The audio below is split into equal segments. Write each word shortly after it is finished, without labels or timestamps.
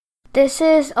This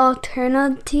is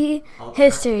Alternative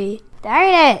History.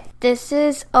 Darn it! This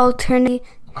is Alternative...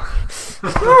 Oh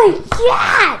my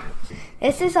God!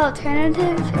 This is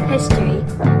Alternative History.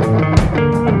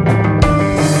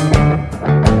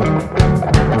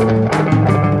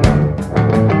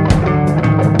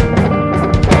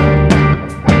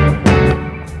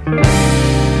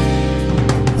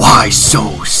 Why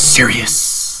so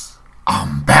serious?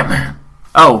 I'm Batman.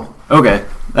 Oh, okay.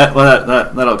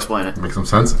 That'll explain it. Make some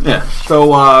sense? Yeah.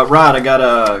 So, Rod, I got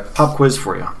a pop quiz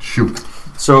for you. Shoot.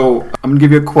 So, I'm going to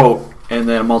give you a quote and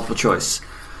then a multiple choice.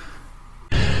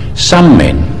 Some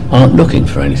men aren't looking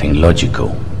for anything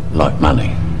logical, like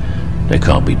money. They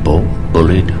can't be bought,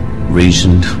 bullied,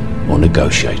 reasoned, or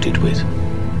negotiated with.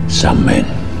 Some men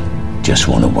just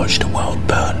want to watch the world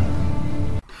burn.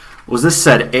 Was this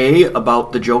said A,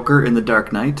 about the Joker in The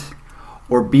Dark Knight,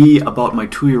 or B, about my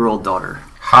 2-year-old daughter?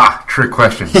 Ha! Trick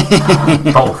question.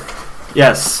 Both.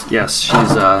 Yes.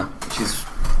 She's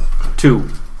 2.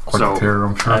 Quite so a terror,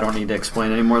 I'm sure. I don't need to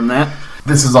explain any more than that.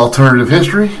 This is Alternative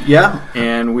History. Yeah,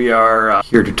 and we are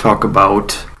here to talk about...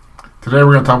 Today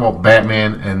we're going to talk about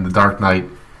Batman and The Dark Knight.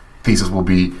 Thesis will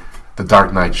be The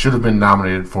Dark Knight should have been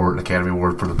nominated for an Academy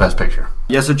Award for the Best Picture.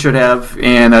 Yes, it should have,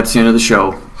 and that's the end of the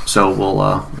show. So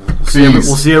we'll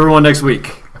see everyone next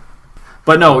week.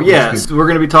 But no, yes, we're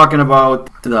going to be talking about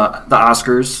the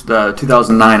Oscars, the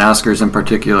 2009 Oscars in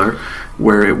particular,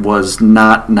 where it was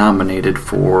not nominated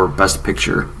for Best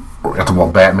Picture. We're going to talk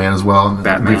about Batman as well, and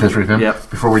Batman. brief history of him. Yep.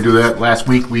 Before we do that, last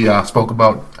week we spoke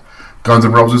about Guns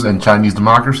N' Roses and Chinese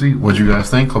democracy. What did you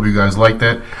guys think? Hope you guys liked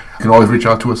that. You can always reach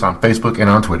out to us on Facebook and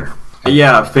on Twitter.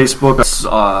 Yeah, Facebook,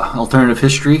 Alternative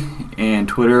History, and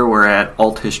Twitter, we're at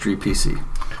Alt History PC.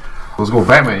 Let's go with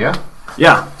Batman, yeah?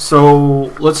 Yeah,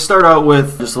 so let's start out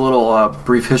with just a little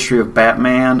brief history of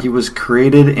Batman. He was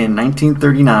created in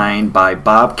 1939 by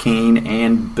Bob Kane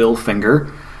and Bill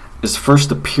Finger. His first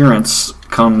appearance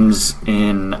comes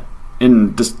in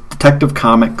Detective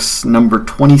Comics number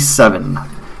 27,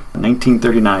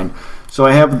 1939. So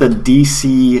I have the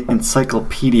DC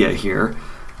Encyclopedia here.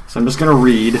 So I'm just going to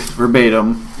read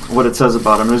verbatim what it says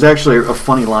about him. There's actually a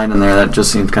funny line in there that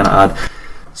just seems kind of odd.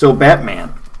 So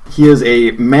Batman. He is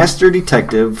a master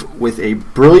detective with a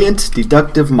brilliant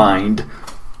deductive mind,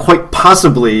 quite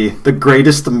possibly the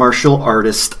greatest martial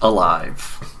artist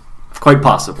alive. Quite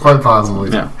possibly. Quite possibly.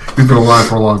 Yeah. He's been alive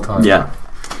for a long time. Yeah.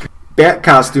 Bat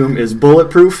costume is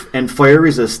bulletproof and fire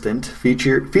resistant,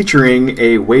 featuring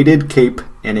a weighted cape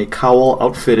and a cowl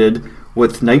outfitted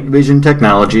with night vision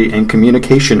technology and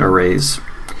communication arrays.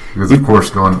 Because, of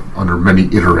course, gone under many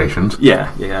iterations.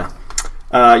 Yeah.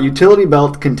 Utility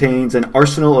belt contains an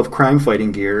arsenal of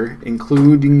crime-fighting gear,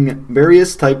 including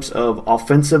various types of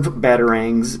offensive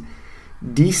batarangs,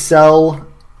 D-cell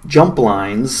jump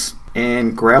lines,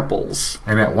 and grapples.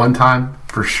 And at one time,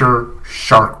 for sure,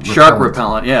 shark repellent. Shark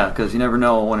repellent, yeah, because you never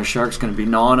know when a shark's going to be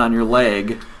gnawing on your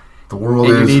leg. The world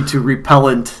and is. You need to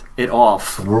repellent it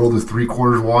off. The world is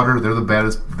 3/4 water. They're the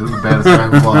baddest. They're the baddest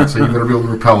kind of blood. So you better be able to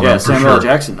repel them. Yeah, for Samuel L. sure.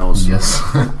 Jackson knows. Yes.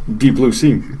 Deep Blue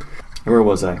Sea. Where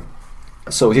was I?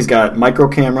 So he's got micro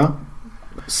camera,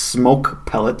 smoke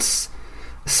pellets,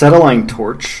 acetylene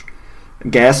torch,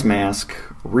 gas mask,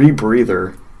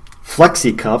 rebreather,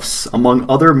 flexi cuffs, among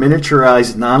other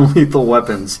miniaturized non-lethal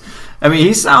weapons. I mean,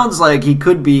 he sounds like he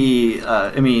could be.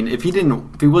 If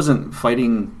he wasn't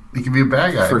fighting, he could be a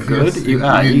bad guy for good. He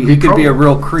could be a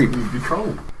real creep. He'd be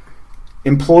trouble.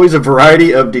 Employs a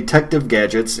variety of detective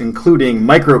gadgets, including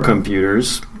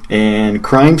microcomputers and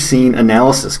crime scene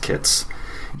analysis kits.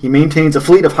 He maintains a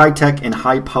fleet of high-tech and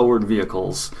high-powered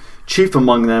vehicles, chief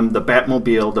among them the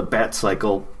Batmobile, the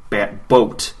Batcycle,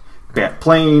 Batboat,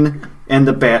 Batplane, and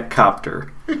the Batcopter.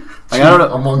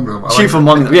 Among them.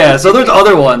 Among them. Yeah, so there's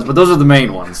other ones, but those are the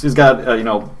main ones. He's got,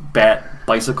 Bat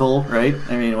Bicycle, right?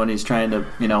 I mean, when he's trying to,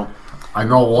 I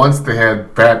know once they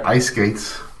had Bat ice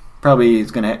skates. Probably he's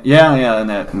going to... Yeah, in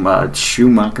that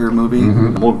Schumacher movie.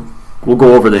 Mm-hmm. We'll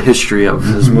go over the history of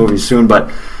his movies soon, but...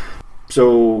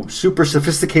 So, super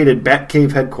sophisticated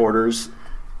Batcave headquarters,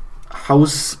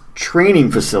 house training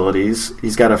facilities.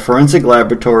 He's got a forensic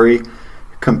laboratory,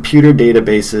 computer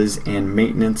databases, and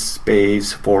maintenance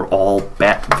bays for all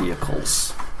Bat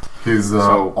vehicles. His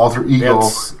alter ego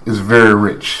is very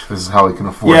rich. This is how he can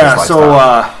afford this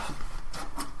lifestyle.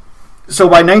 So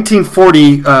by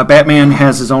 1940, Batman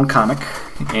has his own comic,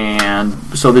 and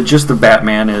so the gist of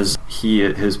Batman is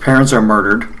his parents are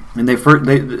murdered, and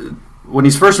when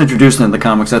he's first introduced in the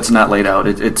comics, that's not laid out.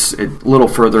 It's a little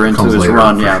further into his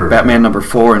run. Yeah, sure. Batman number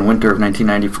 4 in winter of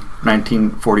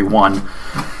 1941.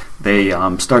 They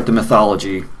start the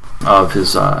mythology of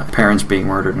his parents being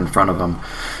murdered in front of him.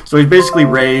 So he's basically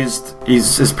raised.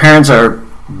 His parents are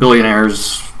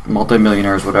billionaires,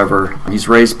 multimillionaires, whatever. He's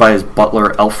raised by his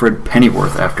butler Alfred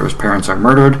Pennyworth after his parents are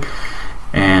murdered,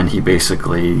 and he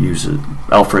basically uses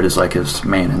Alfred as like his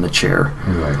man in the chair.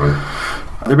 Exactly.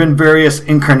 There have been various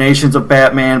incarnations of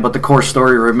Batman, but the core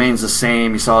story remains the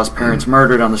same. He saw his parents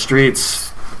murdered on the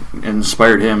streets,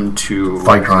 inspired him to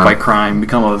Fight crime.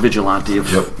 become a vigilante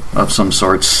of some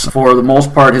sorts. For the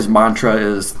most part, his mantra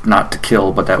is not to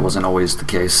kill, but that wasn't always the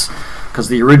case, because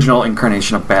the original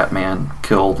incarnation of Batman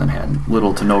killed and had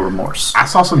little to no remorse. I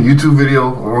saw some YouTube video.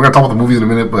 We're gonna talk about the movies in a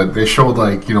minute, but they showed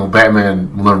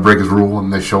Batman will never break his rule,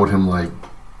 and they showed him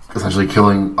essentially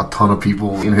killing a ton of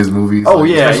people in his movies. Oh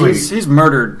yeah, he's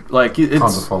murdered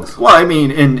tons of folks. Well, I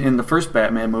mean, in the first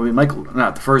Batman movie,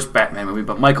 not the first Batman movie,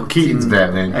 but Michael Keaton's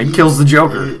Batman, he kills the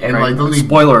Joker. And right?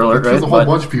 Spoiler alert, he kills right? a whole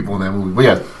bunch of people in that movie. But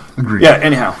yeah, agree. Yeah.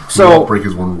 Anyhow, he won't break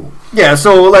his one rule. Yeah,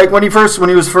 so when he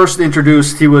was first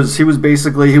introduced, he was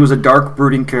a dark,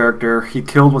 brooding character. He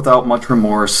killed without much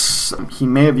remorse. He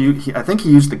may have I think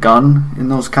he used the gun in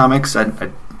those comics.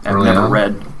 I've never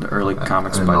read the early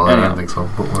comics, I but I anyhow. don't think so.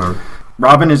 But whatever.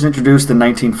 Robin is introduced in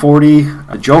 1940.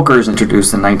 A Joker is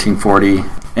introduced in 1940,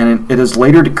 and it is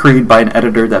later decreed by an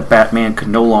editor that Batman could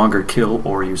no longer kill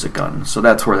or use a gun. So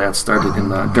that's where that started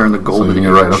during the golden age.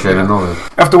 You're right. Okay, I didn't know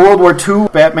that. After World War II,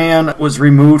 Batman was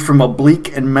removed from a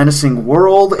bleak and menacing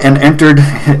world and entered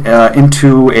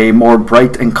into a more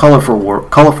bright and colorful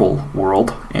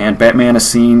world. And Batman is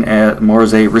seen more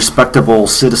as a respectable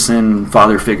citizen,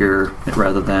 father figure,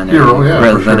 rather than a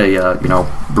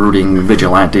brooding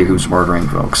vigilante who's murdering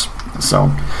folks.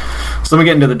 So then we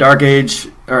get into the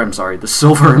the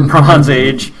Silver and Bronze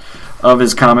Age of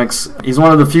his comics. He's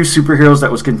one of the few superheroes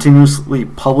that was continuously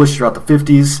published throughout the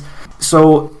 50s.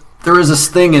 So there is this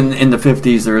thing in the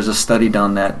 50s. There is a study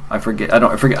done that I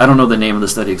don't know the name of the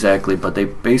study exactly, but they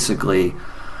basically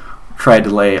tried to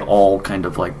lay all kind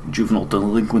of juvenile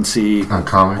delinquency, on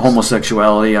comics,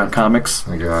 homosexuality on comics.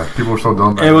 My God, people were so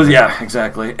dumb.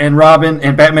 Exactly. And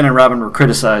Batman and Robin were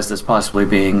criticized as possibly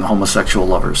being homosexual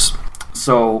lovers.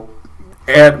 So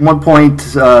at one point,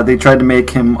 they tried to make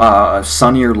him a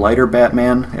sunnier, lighter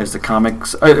Batman as the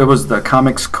comics. It was the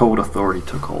Comics Code Authority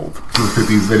took hold.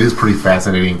 That is pretty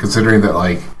fascinating, considering that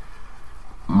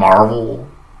Marvel,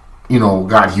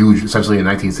 got huge essentially in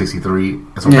 1963,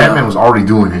 and so Batman was already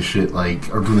doing his shit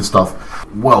or doing his stuff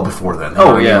well before then.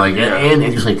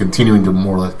 And just continuing to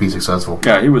more or less be successful.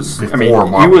 Yeah, he was. Before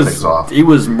Marvel takes off. He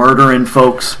was murdering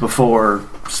folks before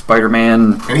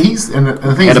Spider-Man. And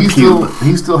the thing is,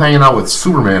 he's still hanging out with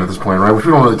Superman at this point, right? Which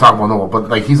we don't really talk about no more.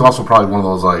 But he's also probably one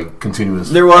of those continuous.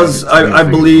 There was, I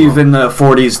believe, in the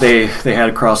 40s they had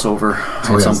a crossover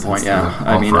at some point. Yeah,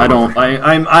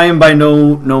 I am by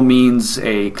no means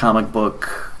a comic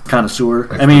book connoisseur.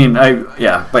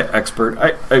 Expert. Expert.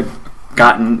 I've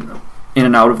gotten in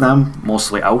and out of them,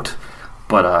 mostly out,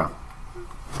 but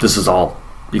this is all.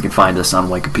 You can find this on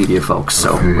Wikipedia, folks.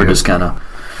 So we're just kind of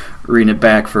reading it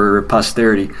back for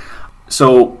posterity.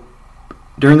 So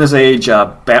during this age,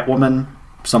 Batwoman,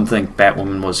 some think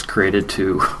Batwoman was created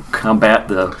to combat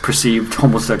the perceived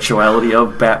homosexuality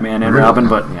of Batman and Robin,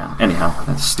 but anyhow,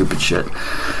 that's stupid shit.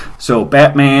 So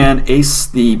Batman, Ace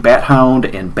the Bat-Hound,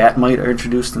 and Batmite are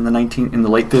introduced in the late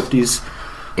 50s.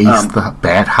 Ace the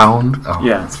Bat-Hound? Oh,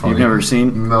 yeah, you've never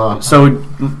seen? No. So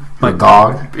my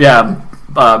dog? Yeah,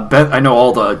 I know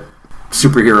all the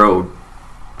superhero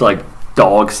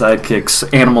dog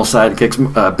sidekicks, animal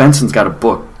sidekicks. Benson's got a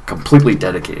book completely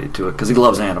dedicated to it because he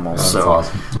loves animals. That's so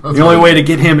awesome. The only way to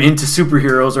get him into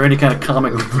superheroes or any kind of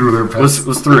comic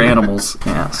was through animals.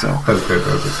 Yeah, so that's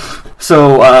fantastic.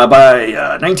 So by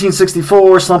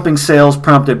 1964, slumping sales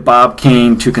prompted Bob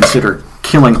Kane to consider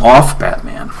killing off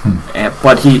Batman.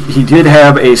 But he did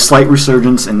have a slight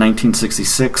resurgence in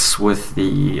 1966 with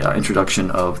the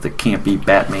introduction of the campy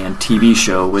Batman TV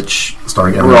show, which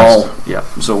starring we're all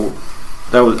So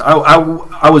that was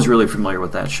I was really familiar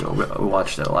with that show. We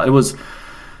watched it a lot. It was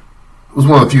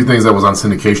one of the few things that was on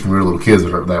syndication when we were little kids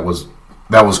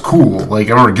that was cool. I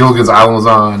remember Gilligan's Island was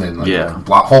on, and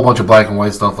a whole bunch of black and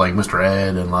white stuff like Mr.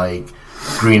 Ed and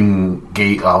Green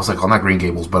Gate. I was not Green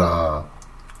Gables, but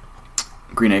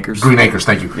Green Acres. Green Acres,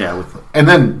 thank you. Yeah, and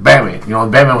then Batman.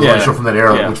 Batman was on a show from that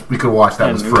era, which we could watch.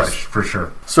 That was fresh for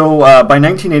sure. So by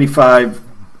 1985.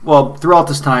 Well, throughout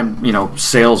this time,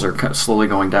 sales are slowly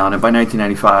going down, and by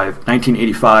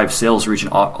 1985, sales reach an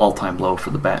all-time low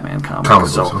for the Batman comic.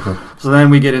 So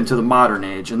then we get into the modern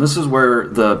age, and this is where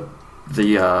the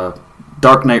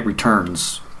Dark Knight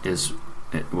Returns when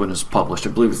it was published. I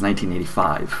believe it was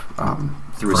 1985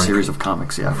 through a series of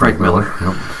comics. Yeah, Frank Miller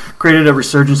created a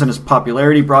resurgence in his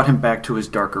popularity, brought him back to his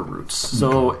darker roots.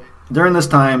 So during this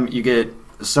time, you get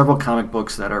several comic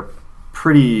books that are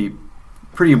pretty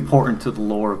important to the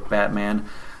lore of Batman.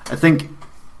 I think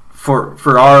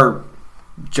for our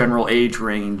general age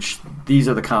range, these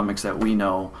are the comics that we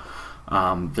know.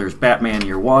 There's Batman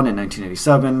Year One in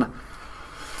 1987.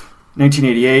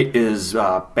 1988 is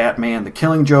Batman: The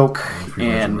Killing Joke,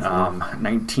 and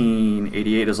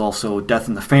 1988 is also Death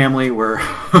in the Family. Where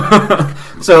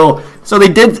so they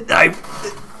did.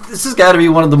 This has got to be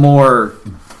one of the more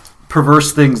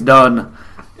perverse things done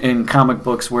in comic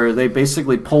books, where they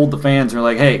basically polled the fans and were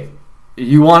like, "Hey,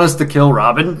 you want us to kill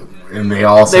Robin?" And they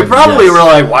all said they probably yes. were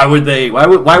like, "Why would they? Why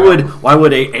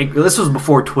would a?" This was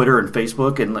before Twitter and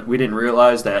Facebook, and we didn't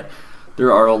realize that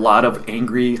there are a lot of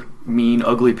angry, mean,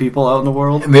 ugly people out in the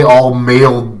world. And they all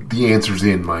mailed the answers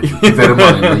in, mind you. Keep that in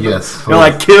mind. But yes. They're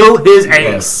like, kill his ass.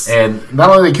 Yes. And not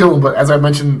only they kill him, but as I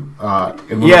mentioned in one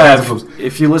of the episodes,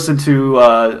 if you listen to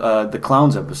the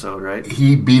Clowns episode, right?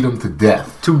 he beat him to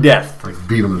death. To death. Like,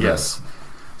 beat him to Yes. death.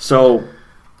 So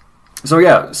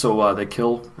they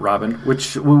kill Robin.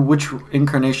 Which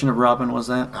incarnation of Robin was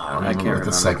that? I can't remember.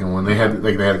 The second one. They had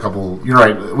a couple. You're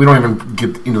right. We don't even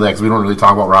get into that because we don't really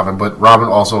talk about Robin. But Robin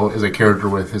also is a character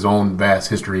with his own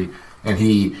vast history, and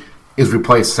he is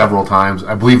replaced several times.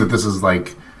 I believe that this is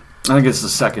like. I think it's the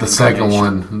second. The second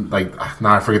one. Like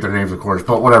now, I forget their names, of course.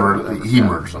 But whatever. He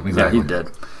murders them. Exactly. Yeah, he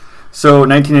did. So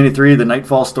 1983, the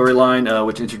Nightfall storyline,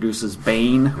 which introduces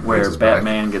Bane, where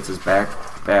Batman gets his back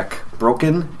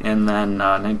broken, and then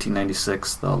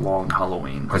 1996, The Long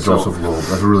Halloween. By Joseph Loeb.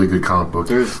 That's a really good comic book.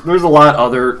 There's a lot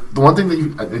other. The one thing that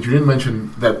you didn't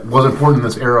mention that was important in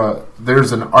this era,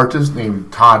 there's an artist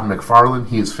named Todd McFarlane.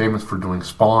 He is famous for doing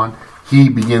Spawn. He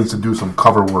begins to do some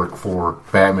cover work for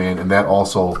Batman, and that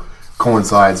also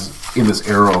coincides in this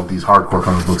era of these hardcore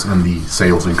comic books and the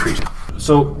sales increasing.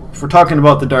 So, if we're talking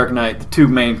about The Dark Knight, the two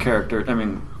main characters, I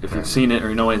mean, if you've seen it or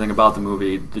you know anything about the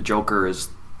movie, the Joker is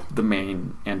the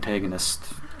main antagonist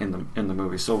in the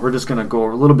movie. So we're just going to go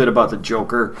over a little bit about the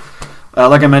Joker.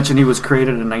 Like I mentioned, he was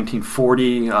created in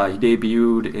 1940. He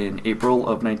debuted in April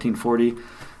of 1940.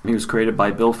 He was created by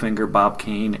Bill Finger, Bob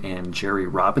Kane, and Jerry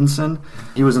Robinson.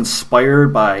 He was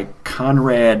inspired by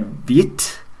Conrad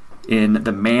Veidt in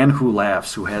The Man Who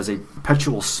Laughs, who has a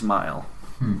perpetual smile.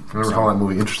 I never saw that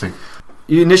movie. Interesting.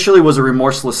 He initially was a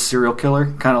remorseless serial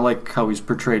killer, kind of like how he's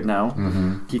portrayed now.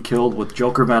 Mm-hmm. He killed with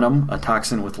Joker venom, a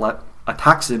toxin which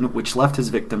left his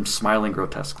victims smiling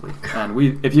grotesquely.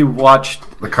 And if you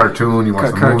watched the cartoon, you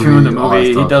watch the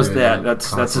movie, he does that.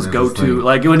 That's his go-to.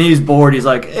 Like when he's bored, he's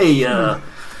like, "Hey, I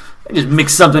just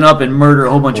mix something up and murder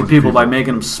a whole bunch of people by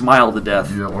making them smile to death."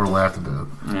 Yeah, or laugh to death.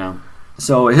 Yeah.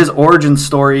 So his origin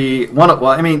story,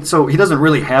 so he doesn't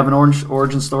really have an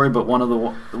origin story, but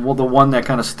the one that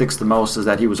kind of sticks the most is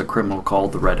that he was a criminal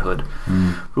called the Red Hood,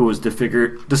 who was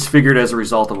disfigured as a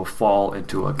result of a fall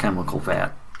into a chemical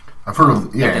vat. I've heard of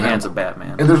at the hands of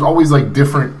Batman. And there's always like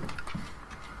different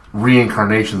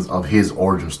reincarnations of his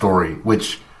origin story,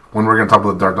 which when we're going to talk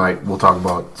about The Dark Knight, we'll talk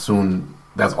about soon.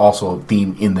 That's also a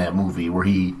theme in that movie where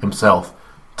he himself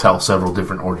tells several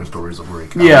different origin stories of where he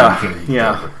came.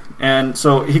 Yeah. And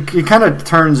so he kind of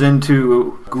turns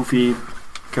into a goofy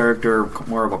character,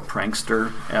 more of a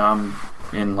prankster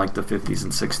in like the 50s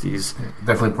and 60s.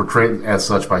 Definitely portrayed as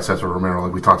such by Cesar Romero,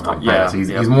 like we talked about in the past.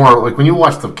 He's more like when you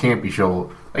watch the campy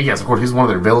show, like, yes, of course, he's one of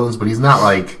their villains, but he's not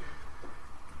like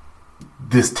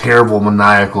this terrible,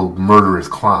 maniacal, murderous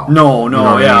clown. No,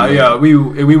 we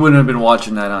wouldn't have been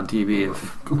watching that on TV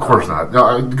if. Of course not.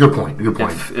 No, good point.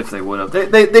 If they would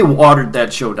have, they watered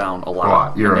that show down a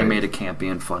lot. You're right. They made it campy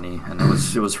and funny, and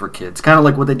it was for kids, kind of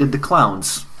like what they did to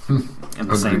Clowns in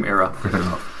the same era. Fair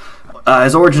enough.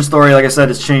 His origin story, like I said,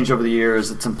 has changed over the years.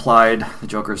 It's implied the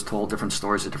Joker's told different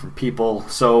stories to different people.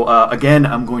 So, again,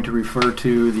 I'm going to refer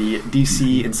to the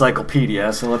DC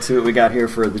Encyclopedia. So let's see what we got here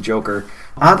for the Joker.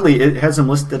 Oddly, it has him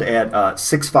listed at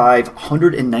 6'5",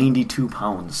 192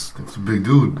 pounds. That's a big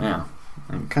dude. Yeah.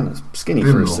 I'm kind of skinny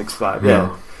for 6'5".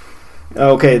 Yeah.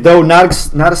 Okay, though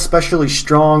not especially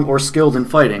strong or skilled in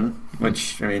fighting,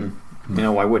 which, I mean,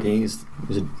 why would he? He's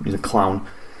a clown.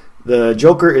 The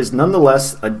Joker is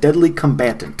nonetheless a deadly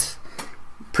combatant.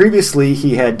 Previously,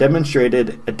 he had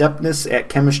demonstrated adeptness at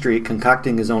chemistry,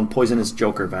 concocting his own poisonous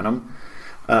Joker venom,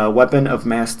 a weapon of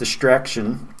mass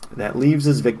distraction that leaves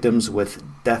his victims with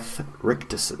death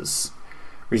rictuses,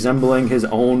 resembling his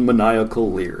own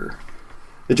maniacal leer.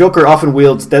 The Joker often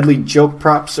wields deadly joke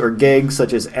props or gags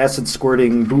such as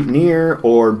acid-squirting boutonniere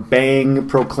or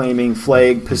bang-proclaiming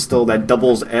flag pistol that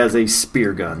doubles as a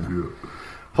spear gun. Yeah.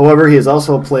 However, he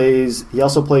also plays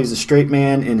a straight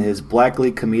man in his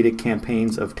blackly comedic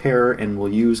campaigns of terror and will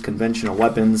use conventional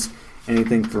weapons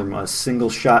Anything from a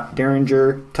single-shot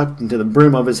Derringer tucked into the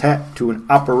brim of his hat to an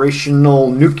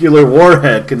operational nuclear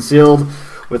warhead concealed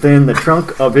within the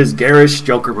trunk of his garish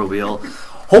Jokermobile.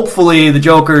 Hopefully, the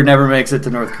Joker never makes it to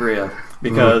North Korea,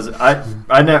 because I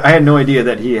had no idea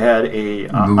that he had a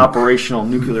operational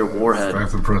nuclear warhead.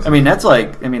 That's impressive. I mean,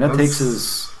 that takes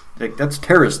his that's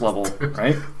terrorist level,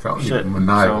 right? Shit.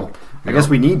 Maniacal. So, I guess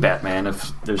we need Batman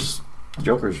if there's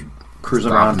Joker's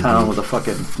cruising around town with a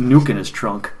fucking nuke in his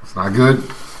trunk. It's not good.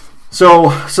 So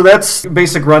that's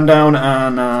basic rundown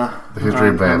on the history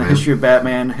of Batman. On the history of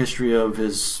Batman, history of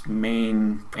his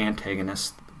main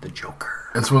antagonist, the Joker.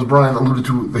 And so as Brian alluded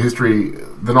to the history,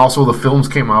 then also the films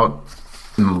came out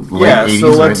in the late 80s, so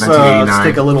right? let's 1989.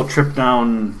 take a little trip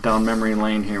down memory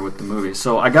lane here with the movie.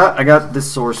 So I got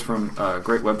this source from a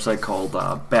great website called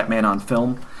Batman on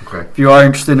Film. Okay. If you are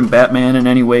interested in Batman in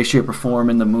any way, shape, or form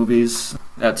in the movies,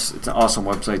 it's an awesome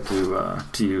website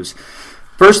to use.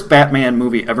 First Batman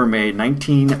movie ever made,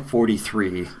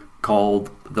 1943,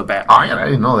 called The Batman. I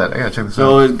didn't know that. I gotta check this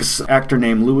So out. it's an actor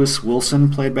named Lewis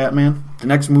Wilson played Batman. The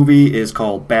next movie is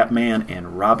called Batman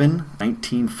and Robin,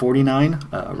 1949.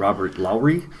 Robert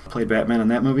Lowry played Batman in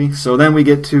that movie. So then we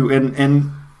get to,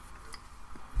 and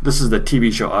this is the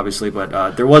TV show, obviously,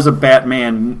 but there was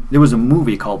a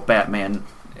movie called Batman,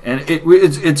 and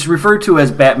it's referred to as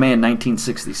Batman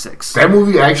 1966. That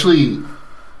movie actually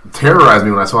terrorized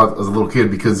me when I saw it as a little kid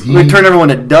because They turned everyone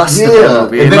to dust in that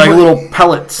movie, and like little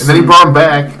pellets. And then he brought them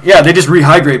back. Yeah, they just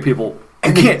rehydrate people.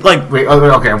 You can't, like... Wait,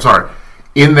 okay, I'm sorry.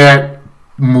 In that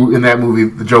movie,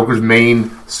 the Joker's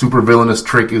main super villainous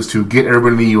trick is to get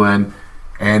everybody in the UN,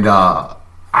 and I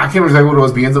can't remember exactly what it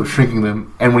was, but he ends up shrinking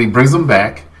them, and when he brings them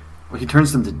back... Well, he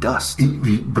turns them to dust. And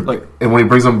when he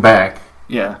brings them back,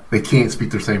 yeah, they can't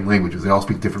speak their same languages. They all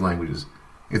speak different languages.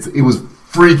 It was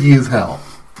freaky as hell.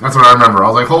 That's what I remember. I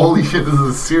was like, holy shit, this is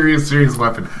a serious, serious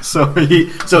weapon. So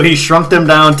he shrunk them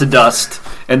down to dust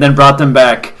and then brought them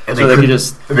back And so they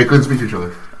couldn't speak to each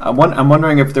other. I'm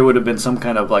wondering if there would have been some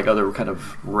kind of like other kind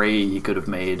of ray he could have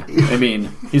made. I mean,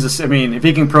 if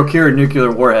he can procure a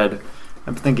nuclear warhead,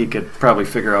 I think he could probably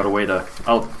figure out a way to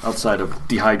outside of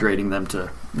dehydrating them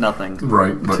to nothing.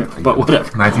 Right, but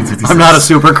whatever. 1966. I'm not a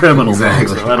super criminal.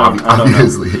 Exactly. So I don't know.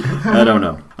 I don't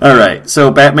know. All right.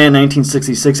 So Batman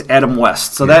 1966, Adam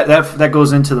West. So that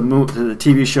goes into the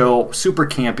TV show. Super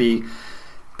campy.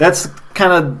 That's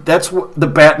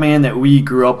the Batman that we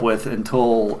grew up with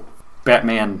until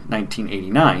Batman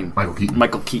 1989.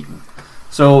 Michael Keaton.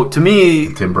 So to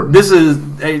me, Tim Burton. This is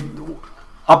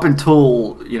up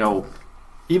until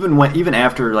even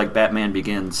after like Batman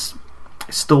Begins,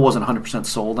 I still wasn't 100%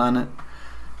 sold on it.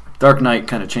 Dark Knight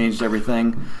kind of changed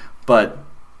everything, but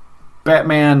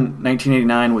Batman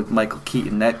 1989 with Michael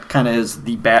Keaton, that kind of is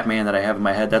the Batman that I have in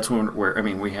my head. That's where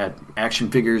we had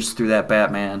action figures through that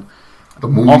Batman, the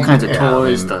movie, all kinds of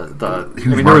toys. There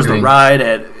was the ride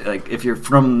at, like, if you're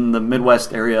from the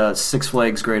Midwest area, Six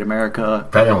Flags Great America.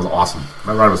 Batman was awesome.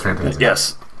 That ride was fantastic.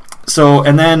 Yes.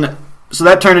 So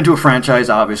that turned into a franchise,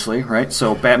 obviously, right?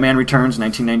 So Batman Returns,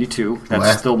 1992.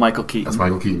 That's still Michael Keaton. That's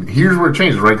Michael Keaton. Here's where it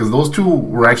changes, right? Because those two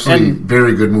were actually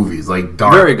very good movies, like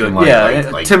dark. Very good,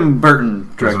 like Tim Burton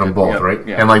directed them both, right?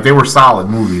 Yeah. And like they were solid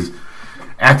movies.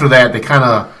 After that, they kind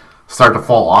of start to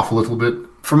fall off a little bit.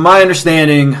 From my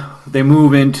understanding, they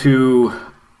want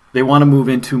to move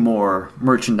into more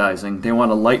merchandising. They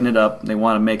want to lighten it up. They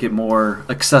want to make it more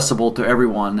accessible to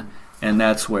everyone, and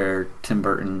that's where Tim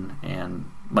Burton and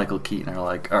Michael Keaton are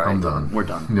like, all right, I'm done. We're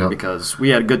done. Yep. Because we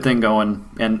had a good thing going.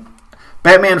 And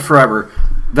Batman Forever,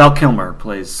 Val Kilmer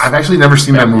plays. I've actually never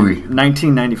seen Batman, that movie.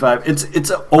 1995. It's okay.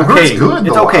 It's good,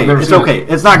 it's though. okay. It's okay.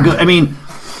 It's not good. I mean,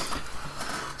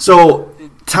 so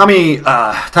Tommy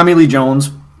Lee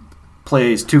Jones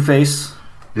plays Two-Face.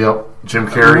 Yep. Jim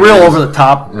Carrey. Real over the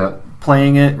top. Yeah.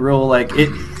 Playing it real like it.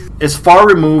 As far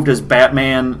removed as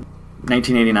Batman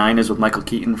 1989 is with Michael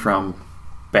Keaton from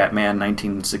Batman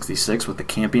 1966 with the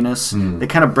campiness. They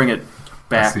kind of bring it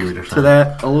back to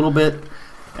that a little bit.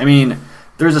 I mean,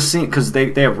 there's a scene because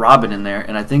they have Robin in there,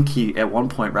 and I think at one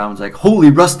point Robin's like,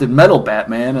 "Holy rusted metal,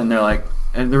 Batman!" and they're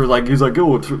like, he's like,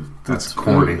 "Oh, that's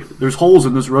corny. There's holes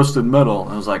in this rusted metal."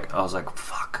 And I was like,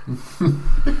 "Fuck."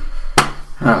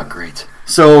 Oh, great.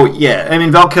 So yeah, I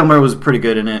mean, Val Kilmer was pretty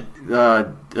good in it.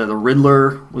 The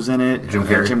Riddler was in it. Jim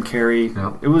Carrey.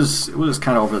 Yep. It was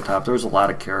kind of over the top. There was a lot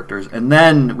of characters, and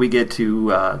then we get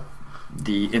to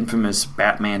the infamous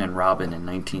Batman and Robin in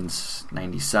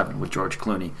 1997 with George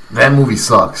Clooney. That movie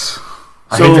sucks.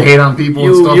 I hate to hate on people.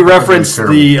 You referenced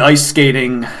the ice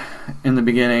skating in the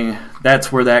beginning.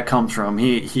 That's where that comes from.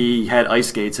 He had ice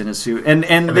skates in his suit, and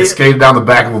they skated down the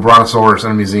back of a brontosaurus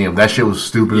in a museum. That shit was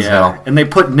stupid as hell. And they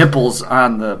put nipples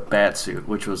on the bat suit,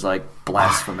 which was like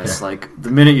blasphemous. Like the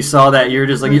minute you saw that, you're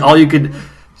just like all you could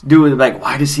do was like,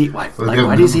 why does he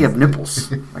have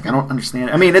nipples? Like I don't understand.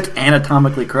 I mean, it's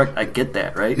anatomically correct. I get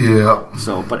that, right? Yeah.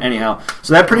 So, but anyhow,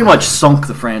 so that pretty much sunk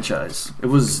the franchise.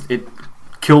 It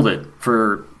killed it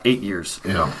for 8 years.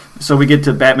 Yeah. So we get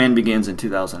to Batman Begins in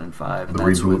 2005, and The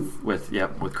that's reboot.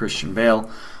 with Christian Bale.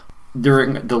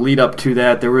 During the lead up to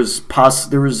that, there was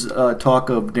talk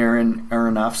of Darren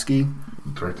Aronofsky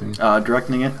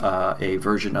directing it, a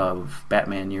version of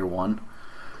Batman Year One,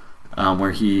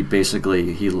 where he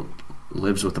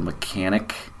lives with a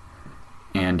mechanic,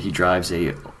 and he drives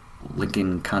a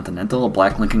Lincoln Continental, a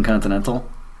black Lincoln Continental.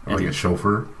 Like a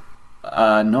chauffeur.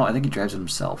 No, I think he drives it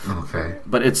himself. Okay.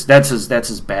 But that's his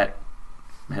the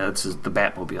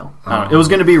Batmobile. It was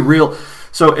going to be real.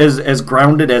 So as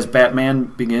grounded as Batman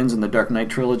Begins and the Dark Knight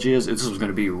trilogy is, this was going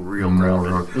to be real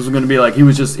grounded. This was going to be like he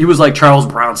was like Charles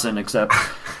Bronson, except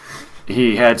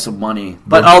he had some money.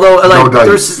 But although like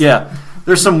there's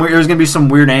going to be some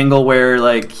weird angle where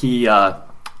like he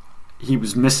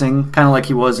was missing, kind of like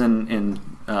he was in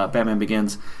Batman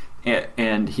Begins,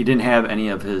 and he didn't have any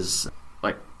of his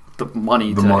the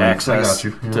money access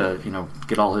to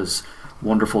get all his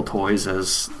wonderful toys,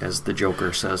 as the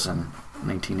Joker says in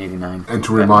 1989. And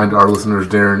to remind our listeners,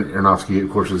 Darren Aronofsky,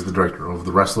 of course, is the director of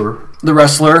The Wrestler. The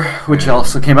Wrestler, which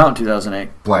also came out in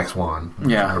 2008. Black Swan.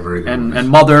 Yeah, very good and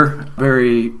Mother,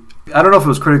 very. I don't know if it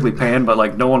was critically panned, but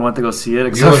like no one went to go see it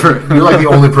except you're like the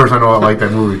only person I know that liked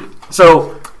that movie.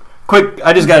 So, quick,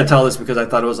 I just got to tell this because I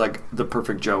thought it was like the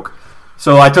perfect joke.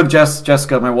 So I took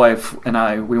Jessica, my wife,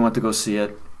 and we went to go see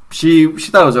it. She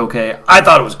thought it was okay. I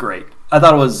thought it was great. I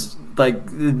thought it was like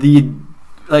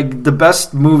the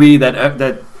best movie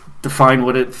that defined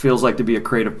what it feels like to be a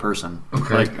creative person.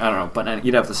 Okay. Like I don't know, but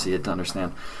you'd have to see it to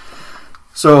understand.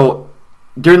 So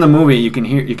during the movie, you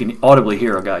can audibly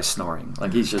hear a guy snoring.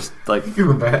 Like he's just like he's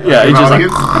just like.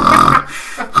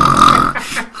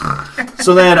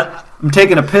 So then I'm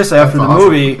taking a piss after the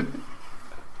movie.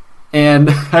 And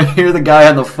I hear the guy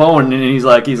on the phone, and he's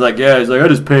like, I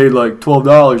just paid like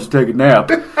 $12 to take a nap.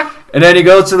 And then he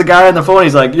goes to the guy on the phone,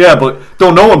 he's like, yeah, but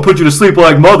don't no one put you to sleep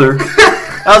like Mother.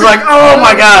 I was like, oh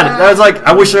my god. I was like,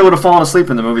 I wish I would have fallen asleep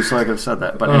in the movie so I could have said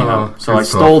that. But anyhow, so I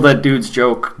stole that dude's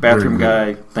joke. Bathroom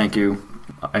guy, thank you.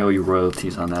 I owe you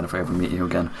royalties on that if I ever meet you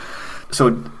again.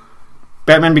 So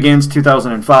Batman Begins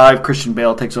 2005. Christian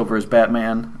Bale takes over as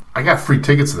Batman. I got free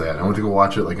tickets to that. I went to go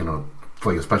watch it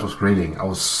for a special screening.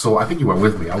 I think you went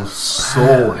with me. I was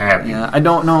so happy. Yeah, I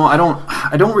don't know. I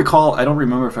don't recall. I don't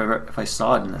remember if I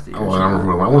saw it in the theater. Oh, I don't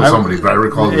remember. I went with somebody, but I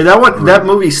recall that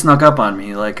movie snuck up on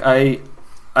me. Like I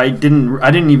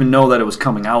didn't even know that it was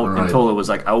coming out until it was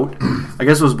like out. I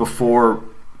guess it was before.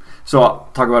 So I'll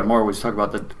talk about it more when we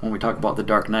talk about The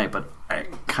Dark Knight. But I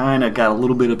kind of got a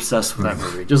little bit obsessed with that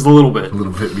movie, just a little bit. A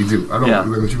little bit. Me too. I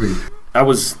don't know what you mean. I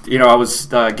was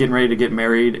getting ready to get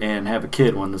married and have a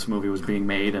kid when this movie was being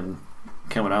made and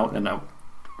coming out, and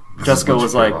Jessica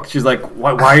was like, she's like,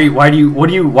 why are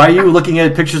you looking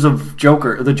at pictures of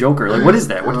the Joker? Like, what is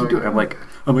that? What are you doing? I'm like,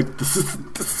 this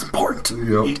is important.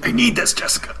 Yep. I need this,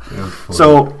 Jessica. Yeah,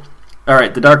 so, all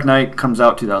right, The Dark Knight comes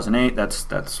out 2008. That's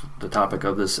the topic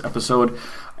of this episode.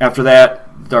 After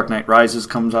that, Dark Knight Rises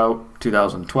comes out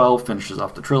 2012, finishes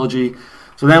off the trilogy.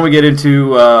 So then we get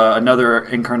into another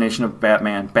incarnation of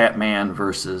Batman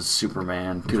versus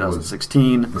Superman,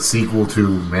 2016. The sequel to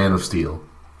Man of Steel.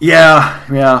 Yeah.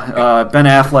 Ben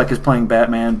Affleck is playing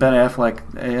Batman. Ben Affleck,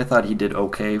 I thought he did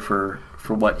okay for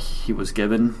what he was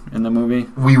given in the movie.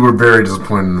 We were very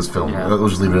disappointed in this film. Yeah.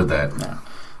 Let's just leave it at that. Yeah.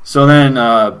 So then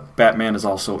Batman is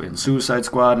also in Suicide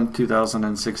Squad in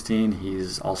 2016.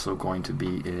 He's also going to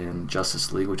be in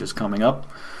Justice League, which is coming up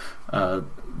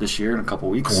this year in a couple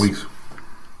weeks.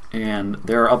 And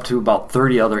they're up to about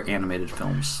 30 other animated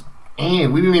films.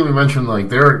 And we didn't even mention, like,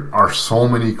 there are so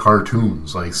many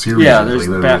cartoons, like, series. Yeah, there's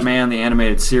Batman, the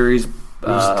animated series.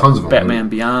 There's tons of them. Batman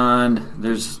Beyond.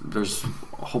 There's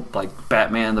like,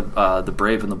 Batman, the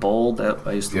Brave and the Bold.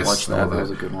 I used to watch that. That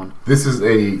was a good one. This is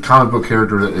a comic book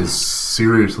character that is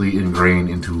seriously ingrained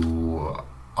into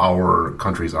our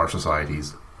country's, our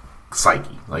society's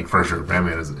psyche. Like, for sure,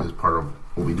 Batman is part of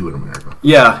what we do in America.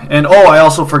 Yeah, and I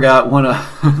also forgot one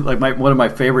of my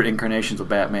favorite incarnations of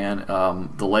Batman,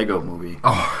 the Lego Movie.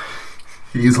 Oh,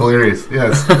 he's hilarious.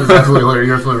 Yes, he's absolutely hilarious.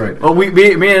 You're absolutely right. Well,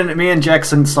 me and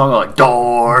Jackson sung like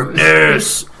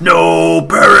darkness, no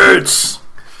parents,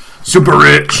 super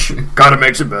rich, kind of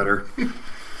makes it better.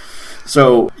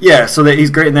 So yeah, so that he's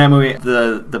great in that movie.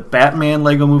 The Batman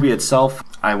Lego Movie itself,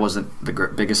 I wasn't the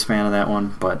biggest fan of that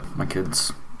one, but my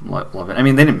kids love it. I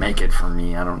mean, they didn't make it for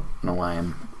me. I don't know why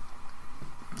I'm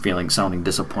sounding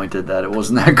disappointed that it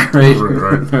wasn't that great.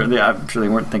 Right. Yeah, I'm sure they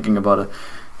weren't thinking about a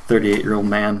 38-year-old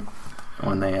man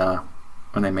when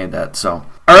they made that. So,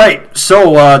 all right.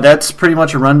 So that's pretty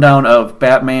much a rundown of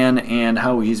Batman and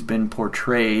how he's been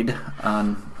portrayed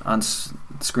on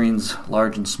screens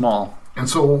large and small. And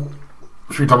so,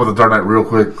 should we talk about the Dark Knight real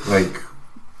quick? Like,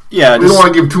 yeah, we don't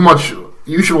want to give too much.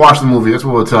 You should watch the movie. That's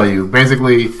what we'll tell you.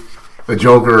 Basically, the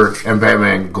Joker and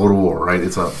Batman go to war. Right?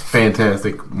 It's a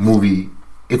fantastic movie.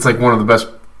 It's like one of the best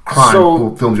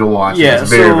crime films you'll watch. Yeah, it's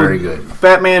very, very good.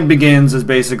 Batman Begins is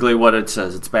basically what it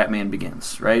says. It's Batman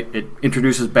Begins, right? It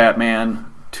introduces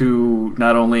Batman to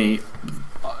not only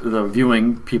the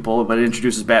viewing people, but it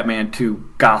introduces Batman to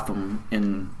Gotham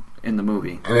in the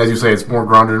movie. And as you say, it's more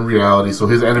grounded in reality. So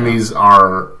his enemies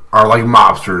are like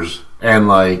mobsters and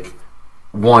like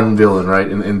one villain, right?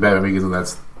 In Batman Begins, and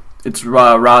it's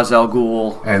Ra's al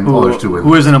Ghul, and others too,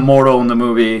 who is an immortal in the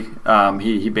movie.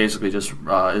 He basically just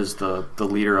is the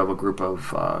leader of a group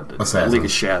of League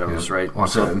of Shadows, right? Well,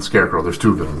 and Scarecrow. There's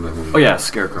two villains in that movie. Oh yeah,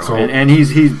 Scarecrow, so, and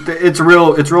it's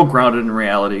real grounded in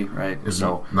reality, right?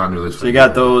 So not nearly. So you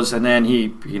got those, and then he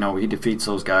defeats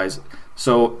those guys.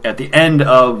 So at the end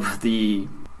of the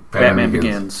Batman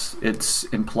Begins, it's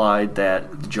implied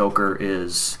that the Joker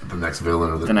is the next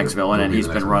villain, and he's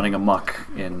been running amok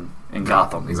in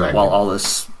Gotham. Exactly. While all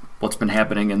this, what's been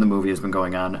happening in the movie has been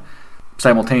going on.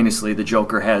 Simultaneously, the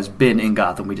Joker has been in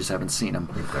Gotham. We just haven't seen him.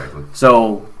 Exactly.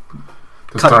 So,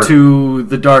 cut to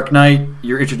the Dark Knight.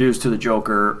 You're introduced to the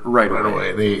Joker right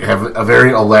away. They have a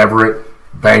very elaborate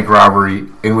bank robbery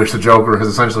in which the Joker has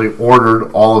essentially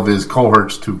ordered all of his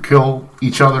cohorts to kill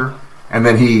each other, and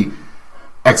then he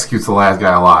executes the last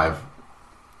guy alive.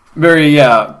 Very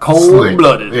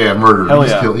cold-blooded. Yeah, murder. Hell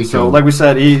yeah. So, like we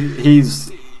said, he's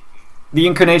the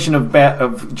incarnation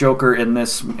of Joker in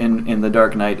the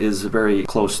Dark Knight is very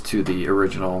close to the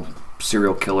original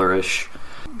serial killer-ish.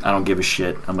 I don't give a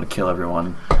shit. I'm gonna kill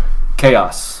everyone.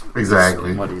 Chaos.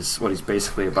 Exactly. What he's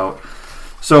basically about.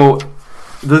 So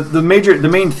the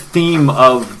main theme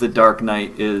of the Dark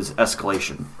Knight is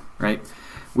escalation, right?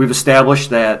 We've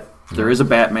established that there is a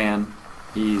Batman.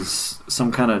 He's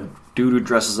some kind of dude who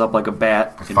dresses up like a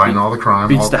bat and fighting all the crime,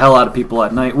 beats the hell out of people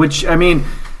at night. Which, I mean,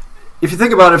 if you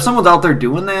think about it, if someone's out there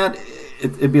doing that,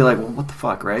 it'd be like, well, what the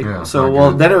fuck, right? Yeah, so,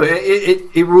 well, then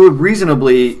it would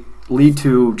reasonably lead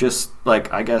to just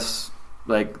like, I guess,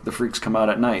 like the freaks come out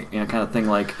at night, kind of thing.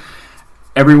 Like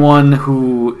everyone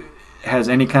who has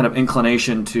any kind of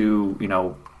inclination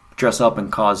to, dress up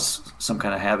and cause some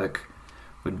kind of havoc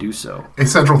would do so. A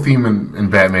central theme in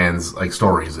Batman's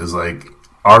stories is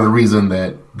the reason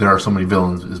that there are so many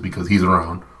villains is because he's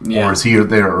around, or is he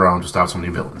there around to stop so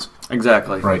many villains?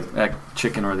 Exactly. Right. That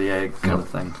chicken or the egg kind of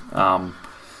thing.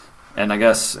 And I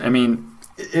guess,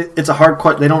 it's a hard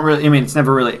question. They don't really. It's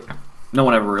never really. No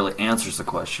one ever really answers the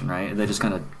question, right? They just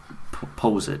kind of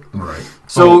pose it. Right.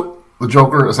 So the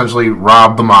Joker essentially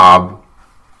robbed the mob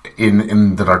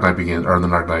in the Dark Knight Begins, or in the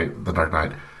Dark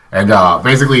Knight. And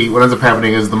basically, what ends up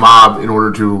happening is the mob, in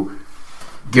order to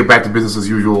get back to business as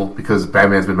usual, because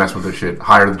Batman's been messing with their shit,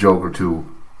 hire the Joker to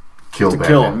kill Batman.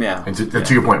 Kill him, yeah. And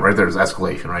to your point, right there's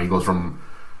escalation, right? He goes from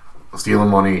stealing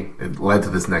money, it led to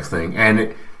this next thing,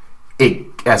 and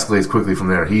it escalates quickly from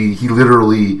there. He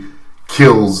literally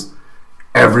kills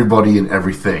everybody and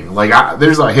everything.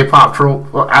 There's a hip hop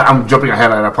trope. Well, I'm jumping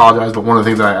ahead. I apologize, but one of the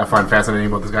things that I find fascinating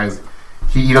about this guy is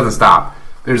he doesn't stop.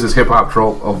 There's this hip hop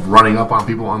trope of running up on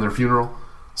people on their funeral.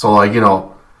 So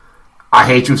I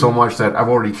hate you so much that I've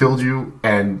already killed you,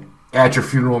 and at your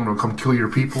funeral I'm gonna come kill your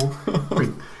people.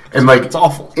 And it's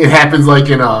awful. It happens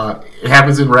it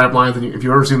happens in rap lines. And if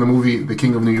you've ever seen the movie The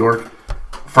King of New York,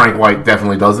 Frank White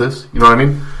definitely does this. You know what I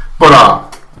mean?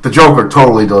 But the Joker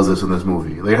totally does this in this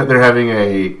movie. They're having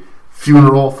a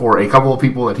funeral for a couple of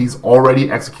people that he's already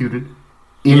executed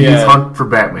in his hunt for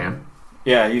Batman.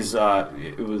 Yeah, he's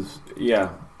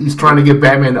He's trying to get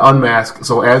Batman to unmask.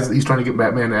 So as he's trying to get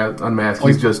Batman to unmask,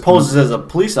 he just poses as a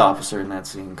police officer in that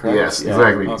scene, correct? Yes,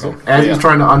 exactly. Okay. So as he's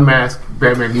trying to unmask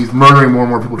Batman, he's murdering more and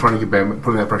more people trying to get Batman,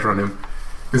 putting that pressure on him.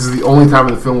 This is the only time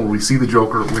in the film where we see the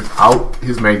Joker without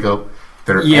his makeup.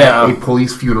 They're at a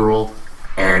police funeral,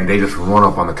 and they just run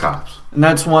up on the cops. And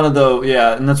that's one of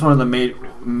the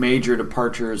major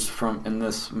departures in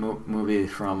this movie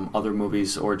from other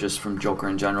movies, or just from Joker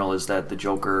in general, is that the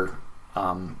Joker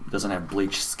doesn't have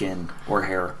bleached skin or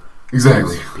hair.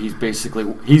 Exactly. He's basically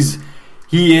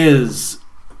he is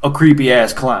a creepy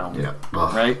ass clown. Yeah.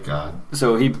 Oh, right. God.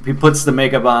 So he puts the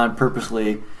makeup on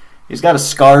purposely. He's got a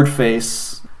scarred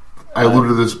face. I alluded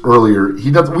to this earlier.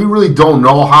 We really don't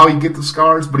know how he gets the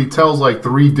scars, but he tells like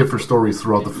 3 different stories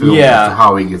throughout the film as to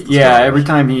how he gets the scars. Yeah, every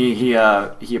time he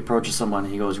approaches someone,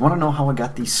 he goes, "You want to know how I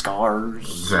got these scars?"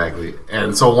 Exactly.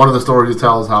 And so one of the stories he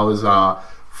tells how his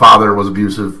father was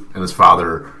abusive and his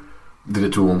father did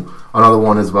it to him. Another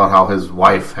one is about how his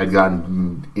wife had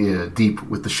gotten deep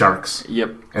with the sharks.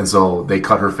 Yep. And so they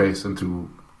cut her face and to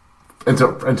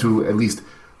at least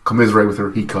commiserate with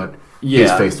her, he cut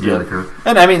his face to be like her.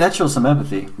 And I mean, that shows some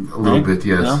empathy. A little bit,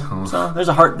 yes. You know? So there's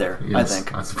a heart there, yes, I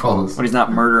think. I suppose. But he's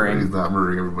not murdering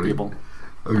everybody. people.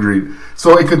 Agreed.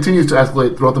 So it continues to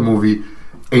escalate throughout the movie,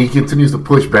 and he continues to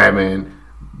push Batman.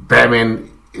 Batman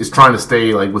is trying to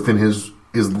stay like within his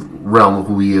realm of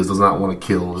who he is, does not want to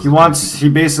kill. He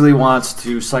basically wants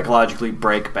to psychologically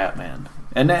break Batman.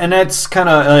 And that's kind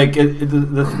of like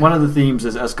one of the themes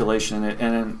is escalation,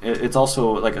 and it's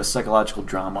also like a psychological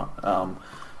drama,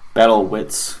 battle of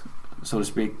wits, so to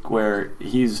speak, where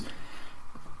the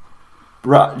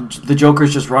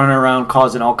Joker's just running around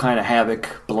causing all kind of havoc,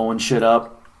 blowing shit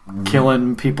up,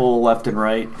 killing people left and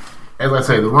right. As I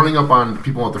say, the running up on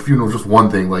people at the funeral is just one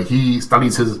thing. Like he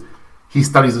studies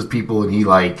his people, and he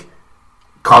like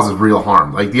causes real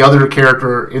harm. Like the other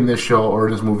character in this show or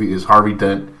in this movie is Harvey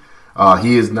Dent.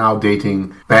 He is now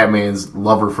dating Batman's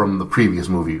lover from the previous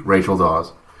movie, Rachel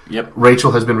Dawes. Yep.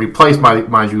 Rachel has been replaced by,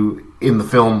 mind you, in the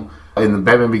film. In the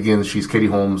Batman Begins, she's Katie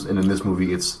Holmes, and in this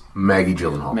movie, it's Maggie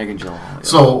Gyllenhaal. Yeah.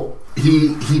 So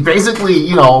he basically,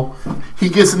 he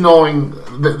gets knowing.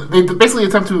 They basically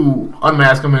attempt to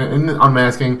unmask him, and in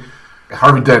unmasking,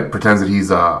 Harvey Dent pretends that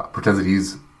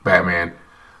he's Batman.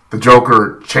 The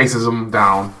Joker chases him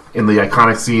down in the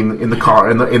iconic scene in the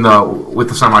car, with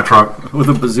the semi truck with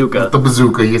a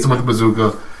bazooka. He hits him with the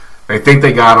bazooka. They think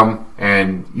they got him,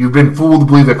 and you've been fooled to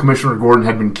believe that Commissioner Gordon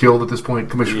had been killed at this point.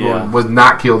 Commissioner Gordon was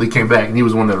not killed. He came back, and he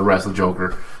was the one that arrested the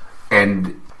Joker.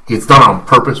 And it's done on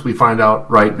purpose, we find out,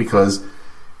 right? Because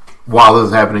while this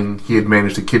was happening, he had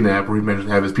managed to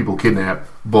have his people kidnap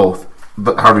both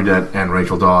Harvey Dent and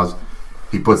Rachel Dawes.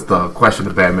 He puts the question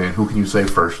to Batman, who can you save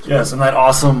first? Yes, and that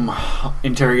awesome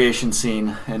interrogation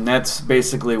scene, and that's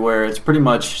basically where it's pretty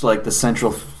much like the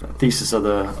central thesis of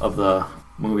the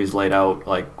movie's laid out.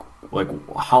 Like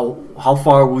how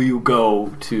far will you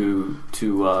go to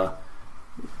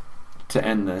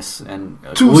end this? And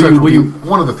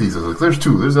one of the theses. Like, there's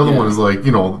 2. There's the other one is like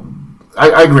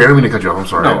I agree. I don't mean to cut you off. I'm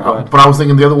sorry. No, but I was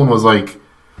thinking the other one was like.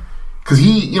 Because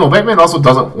Batman also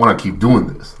doesn't want to keep doing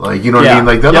this. Like, you know what I mean?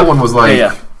 Like, the other one was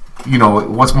like,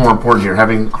 what's more important here?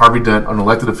 Having Harvey Dent, an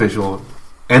elected official,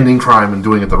 ending crime and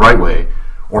doing it the right way,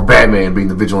 or Batman being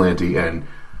the vigilante and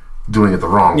doing it the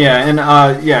wrong way.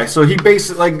 Yeah, and so he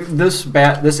basically, like,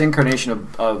 this incarnation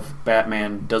of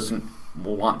Batman doesn't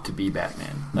want to be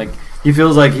Batman. Like, he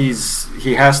feels like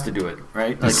he has to do it,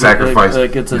 right? Like, sacrifice.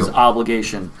 Like it's his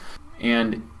obligation.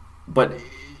 But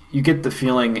you get the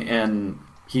feeling, and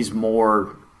he's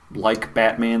more like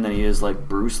Batman than he is like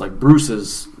Bruce. Like, Bruce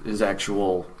is his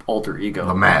actual alter ego.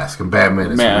 The Mask, and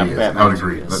Batman is who he is. I would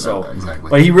agree. Exactly.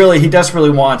 But he desperately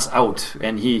wants out,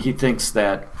 and he thinks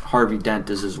that Harvey Dent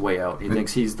is his way out. He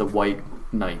thinks he's the White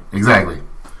Knight. Exactly.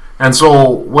 And so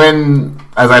when,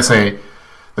 as I say,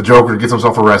 the Joker gets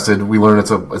himself arrested, we learn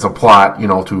it's a plot,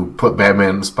 to put Batman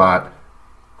in the spot.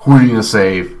 Who are you going to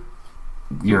save?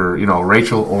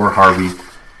 Rachel or Harvey?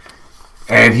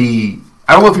 And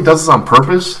I don't know if he does this on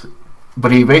purpose,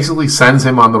 but he basically sends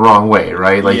him on the wrong way,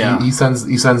 right? Like he sends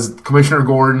Commissioner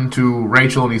Gordon to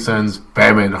Rachel, and he sends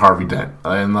Batman to Harvey Dent.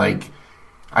 And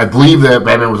I believe that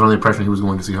Batman was under the impression he was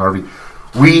going to see Harvey.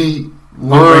 We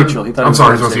learned. Rachel. He thought I'm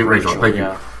sorry, he was going to see Rachel. Thank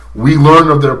you. We learned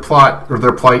of their plot or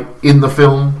their plight in the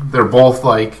film. They're both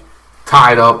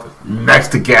tied up next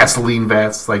to gasoline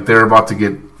vats, like they're about to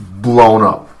get blown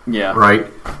up. Yeah. Right.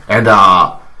 And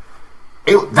that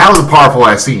was a powerful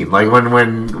ass scene. Like when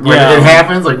it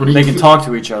happens, like when they can talk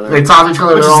to each other. They talk to each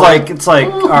other. It's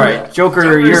like, all right,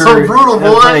 Joker, you're so brutal,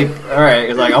 boy. All right,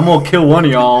 it's like, I'm gonna kill one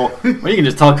of y'all. Well, you can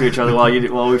just talk to each other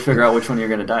while we figure out which one you're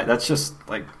gonna die. That's just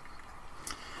like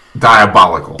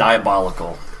diabolical.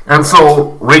 And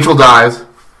so Rachel dies,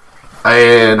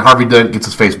 and Harvey Dent gets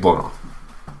his face blown off.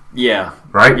 Yeah.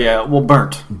 Right? Yeah. Well,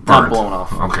 burnt. Not blown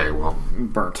off. Okay. Well,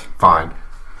 burnt. Fine.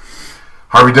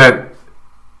 Harvey Dent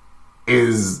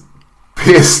is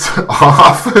pissed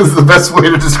off is the best way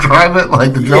to describe it.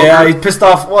 Like the Joker. Yeah, he's pissed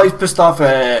off. Well, he's pissed off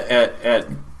at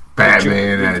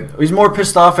Batman. He's more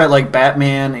pissed off at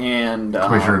Batman and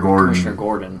Commissioner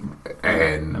Gordon.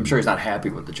 And I'm sure he's not happy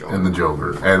with the Joker. And the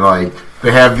Joker. And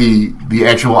they have the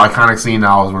actual iconic scene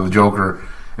now is where the Joker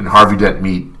and Harvey Dent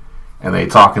meet, and they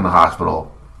talk in the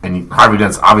hospital. And Harvey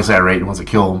Dent's obviously irate and wants to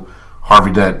kill him.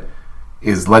 Harvey Dent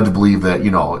is led to believe that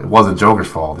it wasn't Joker's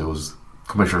fault. It was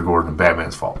Commissioner Gordon and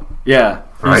Batman's fault. Yeah,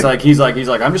 Right? He's like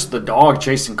I'm just the dog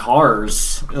chasing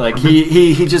cars. Like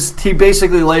he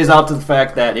basically lays out to the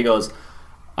fact that he goes,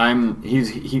 I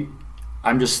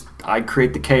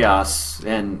create the chaos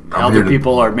and other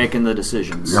people are making the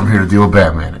decisions. I'm here to deal with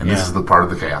Batman, and this is the part of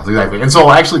the chaos. Exactly. And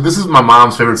so actually, this is my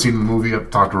mom's favorite scene in the movie.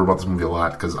 I've talked to her about this movie a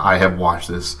lot because I have watched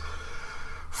this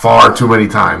far too many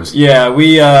times. Yeah,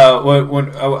 we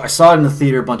when I saw it in the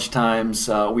theater a bunch of times.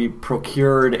 We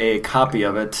procured a copy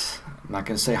of it. I'm not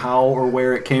going to say how or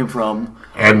where it came from.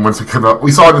 And once it came out,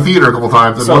 we saw it in the theater a couple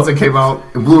times. And once it came out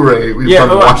in Blu-ray, we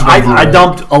started watching it on Blu-ray. I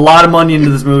dumped a lot of money into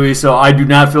this movie, so I do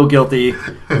not feel guilty.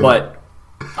 But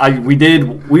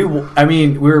we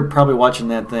were probably watching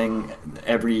that thing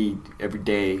every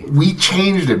day. We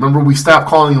changed it. Remember, we stopped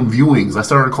calling them viewings. I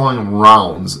started calling them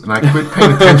rounds, and I quit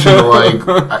paying attention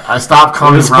to I stopped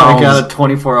counting rounds. Got a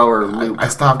 24-hour loop. I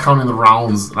stopped counting the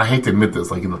rounds, and I hate to admit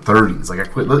this, in the 30s. I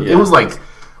quit. Yeah. It was like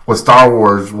what Star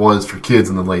Wars was for kids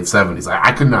in the late 70s.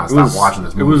 I could not stop watching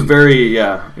this movie. It was very,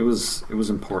 it was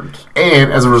important.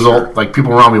 And as a result,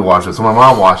 people around me watched it. So my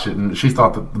mom watched it, and she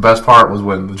thought that the best part was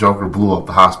when the Joker blew up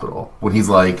the hospital. When he's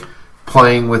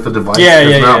playing with the device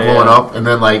that's not blowing up, and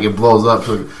then it blows up.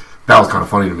 So that was kind of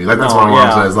funny to me. That's what my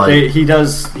mom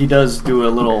says. He does do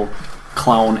a little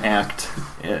clown act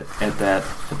at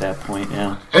that point.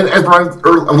 Yeah. And as Brian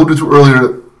alluded to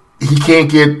earlier, he can't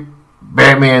get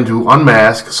Batman to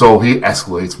unmask, so he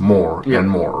escalates more and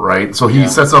more, right? So he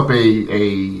sets up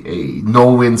a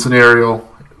no-win scenario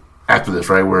after this,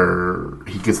 right, where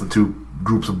he gets the two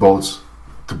groups of boats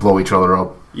to blow each other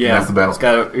up. Yeah, that's the battle.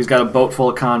 He's got a boat full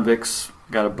of convicts,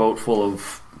 got a boat full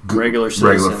of regular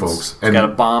citizens. Regular folks. He's got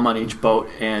a bomb on each boat,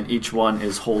 and each one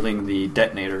is holding the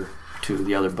detonator to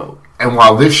the other boat. And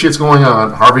while this shit's going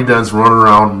on, Harvey Dent's running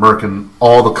around murking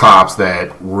all the cops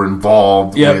that were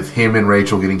involved with him and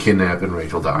Rachel getting kidnapped and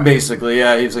Rachel dying. Basically,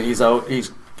 yeah, he's out.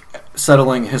 He's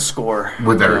settling his score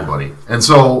with everybody. And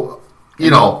so,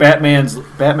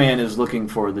 Batman is looking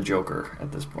for the Joker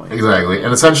at this point. Exactly,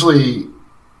 and essentially,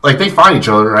 they find each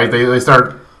other, right? They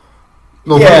start.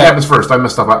 No, what happens first? I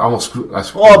messed up.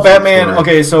 Batman.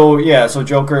 Okay, so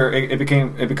Joker. It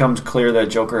becomes clear that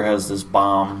Joker has this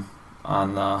bomb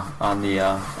on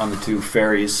the two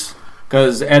ferries,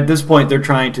 because at this point they're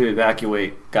trying to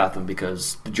evacuate Gotham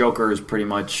because the Joker is pretty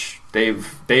much they've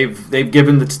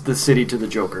given the city to the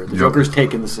Joker. The Joker's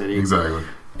taken the city exactly,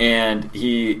 and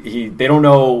they don't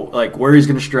know where he's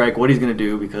going to strike, what he's going to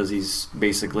do, because he's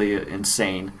basically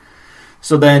insane.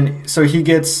 So he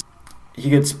gets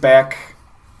back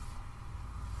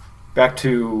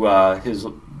to his.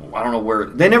 I don't know where.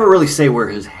 They never really say where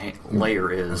his lair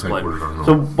is. But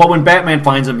when Batman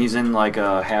finds him, he's in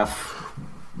a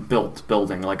half-built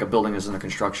building, a building is under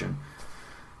construction.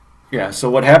 Yeah. So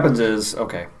what happens is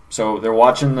so they're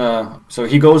watching So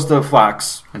he goes to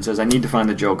Fox and says, "I need to find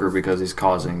the Joker because he's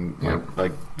causing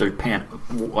they're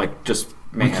just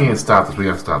mayhem. We can't stop this. We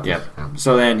got to stop this." Yeah.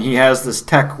 So then he has this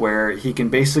tech where he can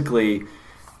basically.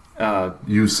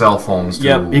 Use cell phones.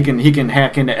 He can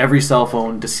hack into every cell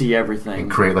phone to see everything and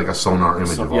create a sonar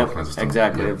image of all kinds of stuff.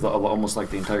 Exactly, almost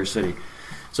like the entire city.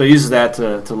 So he uses that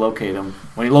to locate him.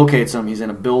 When he locates him, he's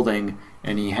in a building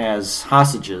and he has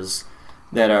hostages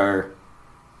that are.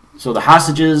 So the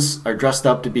hostages are dressed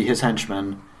up to be his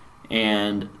henchmen,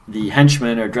 and the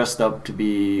henchmen are dressed up to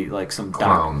be some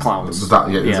clowns.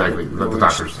 Exactly. The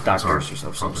doctors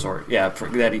of some sort. Yeah,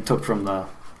 that he took from the.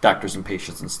 Doctors and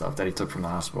patients and stuff that he took from the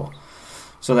hospital.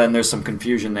 So then there's some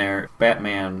confusion there.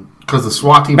 Batman, because the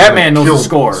SWAT team, Batman knows the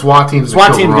score. SWAT team's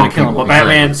going to kill him, but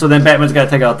Batman. Exactly. So then Batman's got to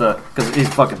take out because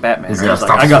he's fucking Batman. Right?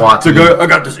 I got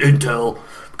this intel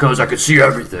because I can see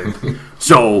everything.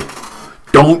 So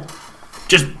don't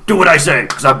just do what I say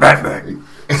because I'm Batman.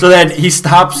 So then he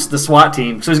stops the SWAT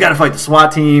team. So he's got to fight the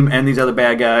SWAT team and these other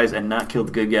bad guys and not kill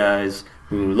the good guys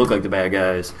who look like the bad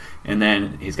guys. And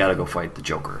then he's got to go fight the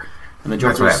Joker. And the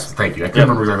Joker's, thank you. I can't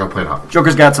remember exactly how to play it out.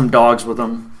 Joker's got some dogs with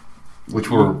him,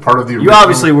 which were part of the original. You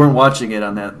obviously weren't watching it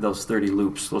on those 30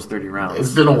 loops, those 30 rounds.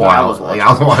 It's been a while.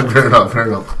 Fair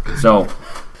enough.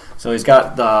 So he's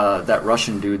got that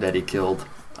Russian dude that he killed.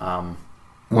 One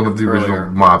of the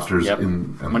original mobsters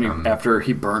after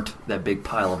he burnt that big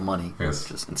pile of money. Yes.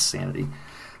 Just insanity.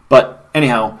 But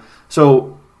anyhow,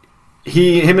 so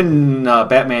him and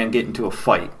Batman get into a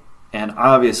fight, and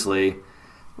obviously.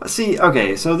 See,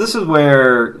 so this is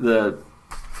where the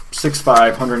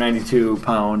 6'5",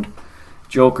 192-pound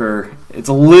Joker, it's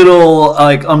a little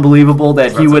like unbelievable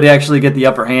that he would actually get the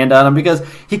upper hand on him, because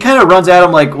he kind of runs at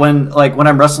him like when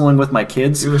I'm wrestling with my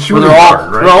kids, where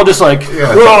they're all just like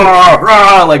rah,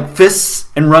 rah, like fists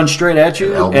and run straight at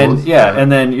you, and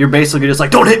and then you're basically just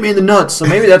like, don't hit me in the nuts. So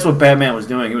maybe that's what Batman was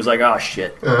doing. He was like, oh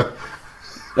shit.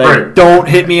 Like, don't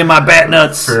hit me in my bat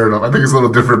nuts. Fair enough. I think it's a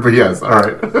little different, but yes, all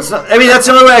right. So, I mean, that's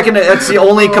the only way that's the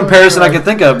only comparison I can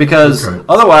think of, because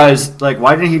otherwise, like,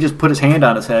 why didn't he just put his hand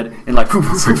on his head and like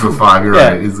 6'5", you're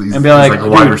right. He's and be like a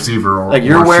wide receiver, or like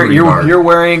you're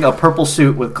wearing a purple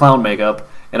suit with clown makeup,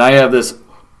 and I have this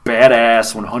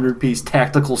badass 100-piece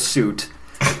tactical suit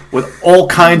with all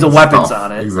kinds of weapons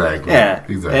on it. Exactly. Yeah.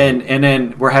 Exactly. And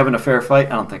then we're having a fair fight.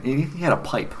 I don't think he had a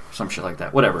pipe or some shit like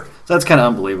that. Whatever. So that's kind of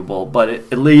unbelievable. But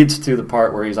it leads to the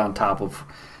part where he's on top of.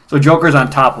 So Joker's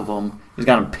on top of him. He's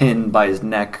got him pinned by his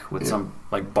neck with some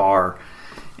like bar,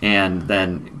 and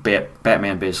then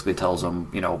Batman basically tells him,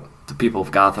 the people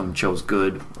of Gotham chose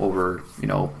good over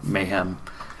mayhem,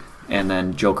 and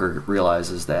then Joker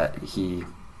realizes that he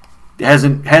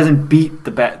hasn't beat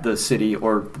the city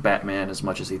or the Batman as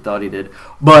much as he thought he did,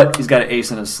 but he's got an ace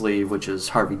in his sleeve, which is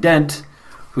Harvey Dent,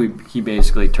 who he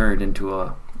basically turned into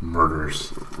a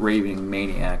murderous, raving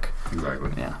maniac.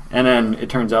 Exactly. Yeah, and then it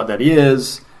turns out that he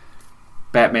is.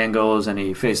 Batman goes and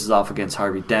he faces off against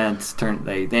Harvey Dent.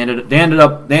 They ended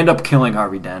up killing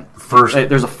Harvey Dent. First,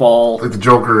 there's a fall. Like the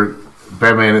Joker.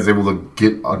 Batman is able to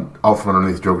get out from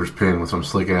underneath Joker's pin with some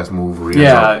slick ass move.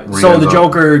 So the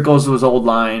Joker goes to his old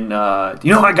line.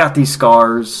 I got these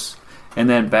scars, and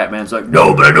then Batman's like,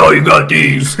 "No, but I know you got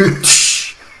these,"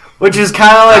 which is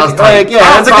kind of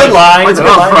that's a good line.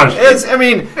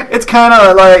 It's kind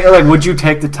of like, would you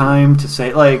take the time to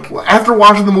say after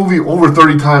watching the movie over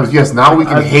 30 times? Yes, now we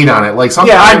can hate on it. Like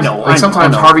sometimes,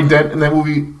 sometimes Harvey Dent in that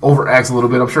movie overacts a little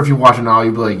bit. I'm sure if you watch it now,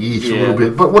 you'd be like, yeesh, a little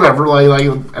bit. But whatever. Like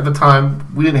at the time,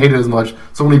 we didn't hate it as much.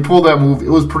 So when he pulled that move, it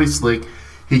was pretty slick.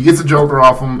 He gets the Joker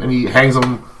off him and he hangs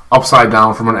him upside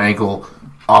down from an ankle.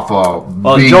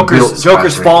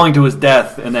 Joker's falling to his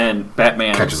death, and then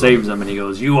Batman saves him, and he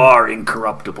goes, "You are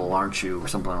incorruptible, aren't you?" or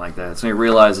something like that. So he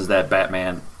realizes that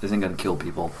Batman isn't going to kill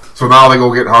people. So now they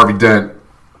go get Harvey Dent,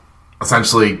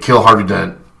 essentially kill Harvey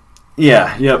Dent.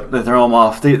 Yeah, yep. They throw him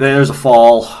off. There's a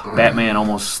fall. Batman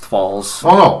almost falls.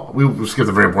 Oh no, we skipped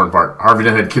a very important part. Harvey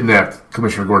Dent had kidnapped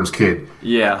Commissioner Gordon's kid.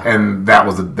 Yeah, and that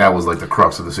was like the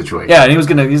crux of the situation. Yeah, and he's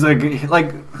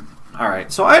like, all right.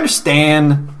 So I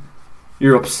understand.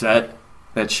 You're upset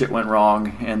that shit went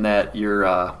wrong and that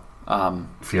your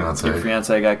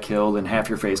fiance got killed and half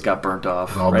your face got burnt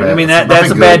off. Right? I mean that's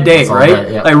a bad day, right?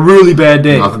 Bad, yeah. Like really bad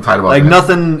day. Nothing tight about that.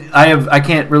 Nothing. I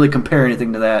can't really compare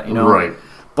anything to that, Right.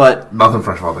 But nothing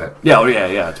fresh about that. Yeah.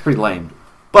 It's pretty lame.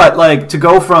 But to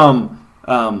go from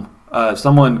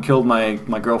someone killed my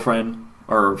girlfriend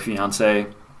or fiance,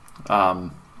 my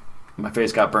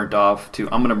face got burnt off, to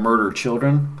I'm gonna murder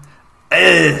children.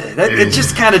 It's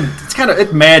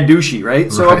mad douchey,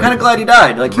 right? So I'm kind of glad he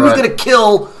died. Like he was gonna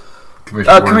kill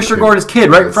Commissioner Gordon's kid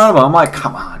right in front of him. I'm like,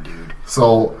 come on, dude.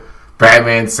 So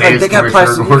Batman saves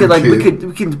Commissioner Gordon's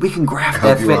kid. We can graft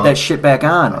that shit back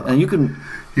on, and you can.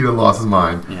 He done lost his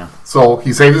mind. Yeah. So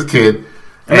he saved his kid,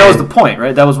 and that was the point,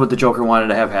 right? That was what the Joker wanted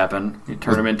to have happen. He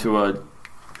turned him into a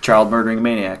child murdering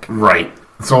maniac. Right.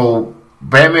 So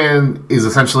Batman is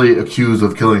essentially accused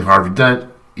of killing Harvey Dent,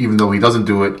 even though he doesn't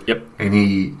do it. Yep. And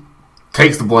he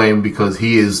takes the blame because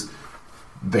he is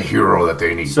the hero that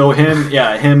they need. So him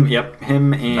and they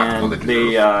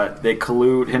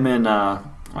collude. Him and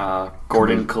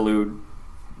Gordon collude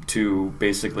to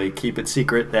basically keep it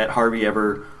secret that Harvey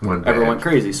ever went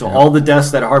crazy. So all the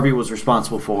deaths that Harvey was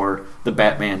responsible for, the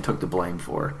Batman took the blame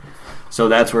for. So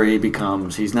that's where he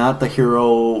becomes. He's not the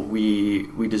hero we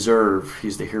deserve.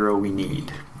 He's the hero we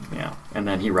need. Yeah. And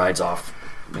then he rides off.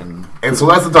 And so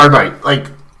that's the Dark Knight. Like,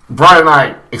 Brian and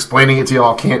I explaining it to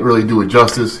y'all can't really do it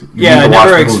justice.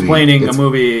 Never explaining a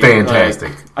movie.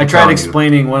 Fantastic. I tried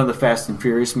explaining one of the Fast and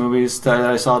Furious movies that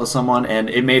I saw to someone, and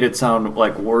it made it sound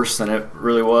like worse than it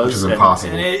really was. Which is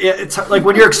impossible. And it's like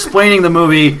when you're explaining the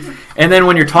movie, and then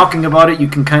when you're talking about it, you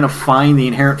can kind of find the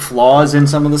inherent flaws in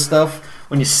some of the stuff.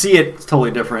 When you see it, it's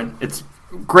totally different. It's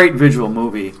a great visual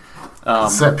movie.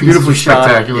 Set beautifully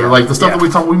spectacular. Like the stuff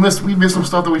that we missed some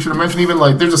stuff that we should have mentioned. Even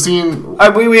like there's a scene.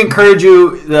 We encourage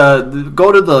you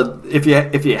go to if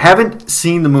you haven't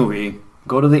seen the movie,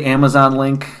 go to the Amazon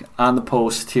link on the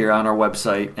post here on our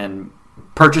website and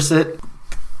purchase it.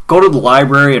 Go to the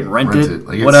library and rent it.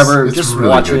 Like whatever. It's just really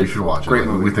watch good. it. You should watch Great it.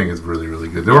 movie. We think it's really, really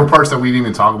good. There were parts that we didn't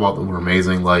even talk about that were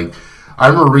amazing. Like I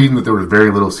remember reading that there was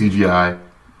very little CGI.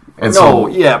 And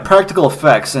practical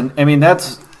effects, and I mean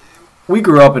we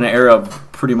grew up in an era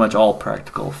of pretty much all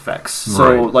practical effects. So,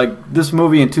 Right. like, this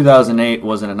movie in 2008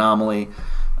 was an anomaly.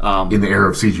 In the era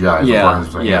of CGI. Is Yeah, what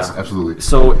Brian's saying. yeah. Yes, absolutely.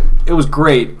 So it was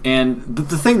great, and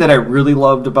the thing that I really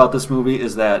loved about this movie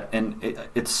is that, and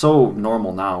it's so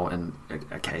normal now, and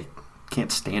I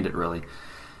can't stand it really,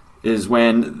 is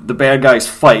when the bad guys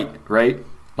fight, right?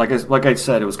 Like I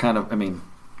said, it was kind of, I mean,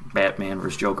 Batman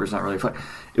versus Joker is not really a fight.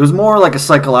 It was more like a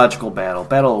psychological battle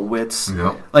of wits.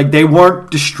 Yep. Like, they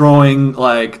weren't destroying,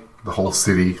 like, The whole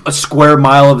city. a square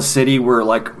mile of the city where,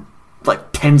 like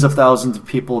tens of thousands of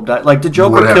people died. Like, the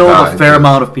Joker Would have killed a died, fair yeah.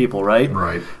 amount of people, right?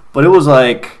 Right. But it was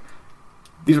like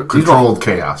these were Controlled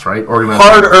chaos, right? Organized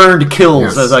hard-earned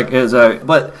kills. Yes.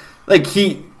 But like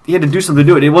he had to do something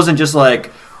to do it. It wasn't just like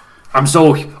I'm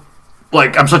such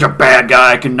a bad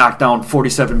guy I can knock down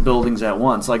 47 buildings at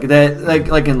once. Like that.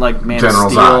 Like in like Man General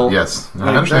of Steel. Zod, yes. I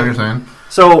Like understand that. what you're saying.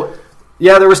 So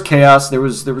yeah, there was chaos. There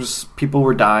was people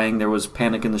were dying. There was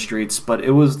panic in the streets. But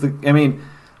it was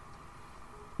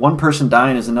one person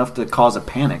dying is enough to cause a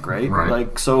panic, right? Right.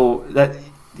 Like, so that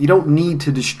you don't need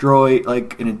to destroy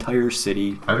like an entire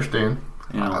city. I understand.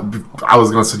 You know? I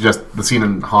was going to suggest the scene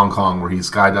in Hong Kong where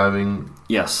he's skydiving.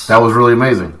 Yes. That was really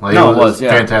amazing. Like, No, it was yeah.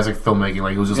 fantastic filmmaking.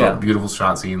 Like, it was just Yeah. a beautiful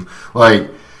shot scene.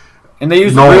 Like, And they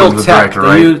used Nolan's real the tech. director,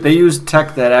 right? They used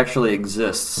tech that actually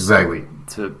exists exactly.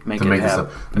 to make To it make this happen.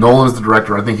 stuff. Nolan's the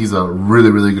director. I think he's a really,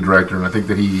 really good director, and I think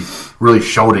that he really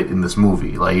showed it in this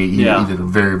movie. Like, he Yeah. did a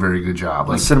very, very good job.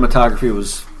 The Like, cinematography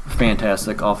was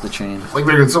fantastic, off the chain. like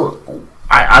very good. So,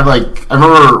 I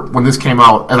remember when this came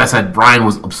out, as I said, Brian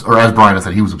had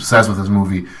said, he was obsessed with this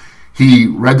movie. He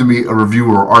read to me a review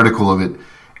or article of it,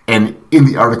 and in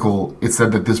the article, it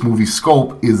said that this movie's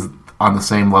scope is on the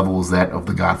same level as that of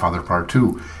The Godfather Part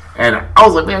 2. And I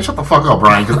was like, man, shut the fuck up,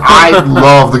 Brian, because I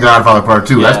love The Godfather Part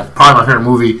 2. Yeah. That's probably my favorite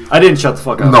movie. I didn't shut the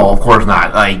fuck up. No, of course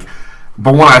not. Like,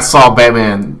 but when I saw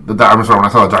Batman, when I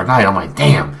saw The Dark Knight, I'm like,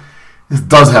 damn, this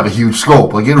does have a huge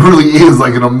scope. Like, it really is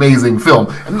like an amazing film.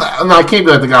 And I can't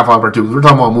be like The Godfather Part 2, because we're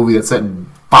talking about a movie that's set in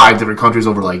 5 different countries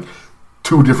over like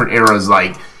 2 different eras,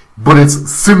 like, but it's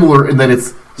similar in that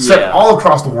it's set Yeah. all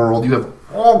across the world. You have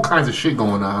all kinds of shit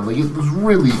going on. Like, it was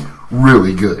really,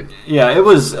 really good. Yeah, it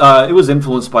was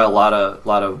influenced by a lot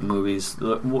of movies.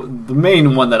 The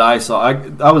main one that I saw,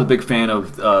 I was a big fan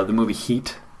of the movie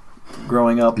Heat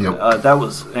growing up. Yep. That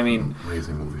was, I mean,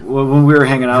 Amazing movie. when we were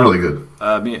hanging out, Really good.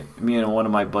 Me and one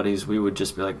of my buddies, we would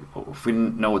just be like, if we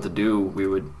didn't know what to do, we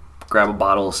would grab a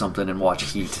bottle of something and watch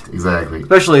Heat. Exactly.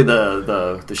 Especially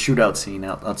the shootout scene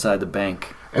outside the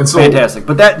bank. And so, Fantastic.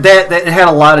 But that it had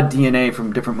a lot of DNA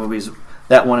from different movies.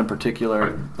 That one in particular, a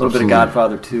little bit Absolutely. of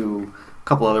Godfather 2, a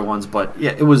couple other ones, but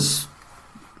yeah, it was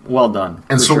well done.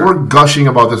 And for so sure. we're gushing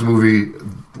about this movie.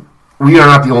 We are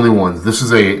not the only ones. This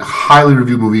is a highly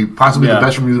reviewed movie, possibly Yeah. the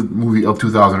best reviewed movie of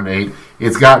 2008.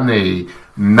 It's gotten a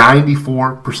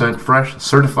 94% fresh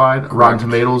certified Rotten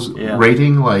Tomatoes Yeah.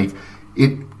 rating. Like,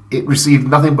 it received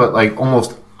nothing but like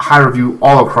almost high review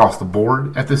all across the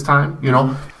board at this time. You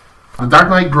know, The Dark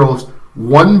Knight grossed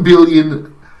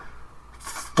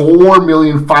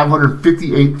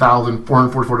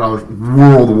 $1,004,558,444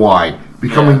 worldwide,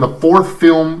 becoming Yeah. the 4th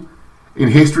film in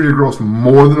history to gross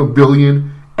more than $1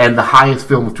 billion and the highest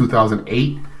film of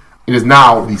 2008. It is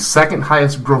now the 2nd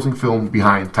highest grossing film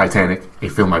behind Titanic, a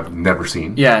film I've never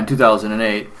seen. Yeah, in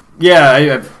 2008.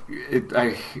 Yeah,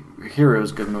 I hear it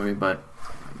was a good movie, but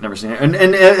never seen it. And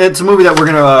it's a movie that we're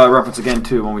going to reference again,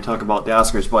 too, when we talk about the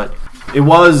Oscars. But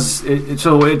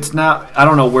so it's not, I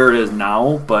don't know where it is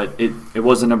now, but it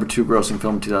was the number 2 grossing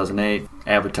film in 2008,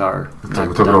 Avatar.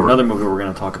 Took it over. Another movie we're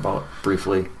going to talk about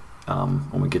briefly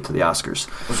when we get to the Oscars.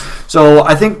 So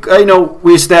I think,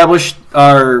 we established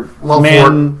our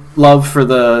love for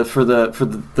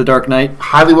the Dark Knight.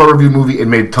 Highly well reviewed movie and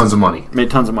made tons of money. Made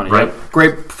tons of money. Right. Yep.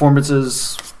 Great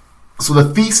performances. So the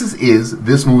thesis is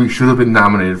this movie should have been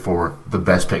nominated for the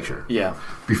Best Picture. Yeah.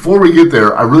 Before we get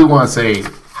there, I really want to say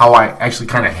how I actually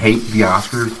kind of hate the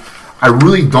Oscars. I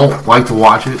really don't like to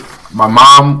watch it. My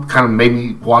mom kind of made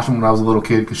me watch them when I was a little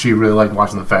kid because she really liked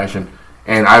watching the fashion.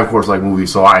 And I, of course, like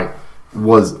movies, so I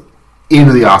was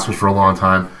into the Oscars for a long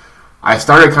time. I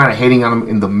started kind of hating on them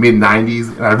in the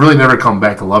mid-'90s, and I really never come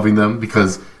back to loving them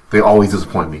because they always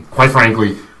disappoint me. Quite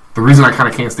frankly, the reason I kind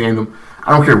of can't stand them,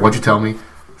 I don't care what you tell me,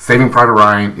 Saving Private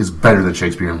Ryan is better than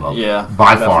Shakespeare in Love. Yeah.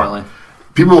 By definitely. far.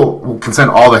 People can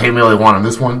send all the hate mail they want on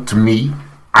this one. To me,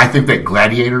 I think that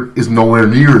Gladiator is nowhere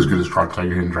near as good as Crouch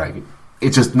Tiger, Hidden Dragon.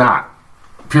 It's just not.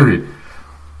 Period.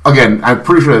 Again, I'm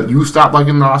pretty sure that you stopped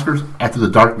liking the Oscars after The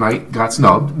Dark Knight got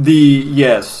snubbed.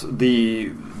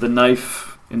 The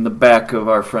knife in the back of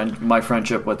my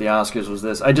friendship with the Oscars was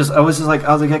this. I was like,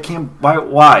 I can't.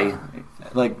 Why?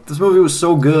 Like, this movie was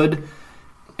so good,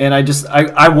 And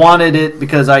I wanted it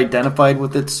because I identified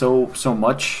with it so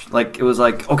much. Like, it was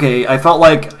like, okay, I felt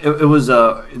like it was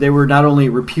they were not only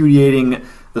repudiating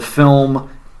the film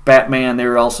Batman, they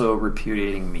were also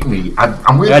repudiating me.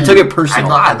 I'm with you. I took it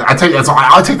personal. I take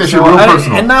that shit real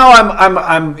personal. And now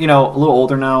I'm a little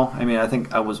older now. I mean, I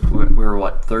think we were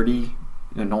what, 30?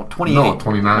 No, 28. No,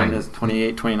 29.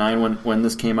 28, 29 when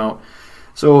this came out.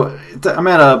 So I'm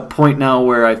at a point now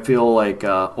where I feel like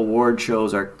award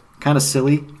shows are kind of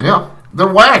silly. Yeah,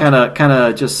 they're whack.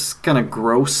 Kind of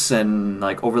gross and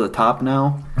like over the top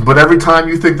now. But every time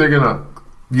you think they're gonna,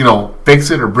 fix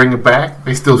it or bring it back,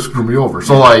 they still screw me over.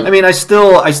 So like, I mean, I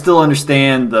still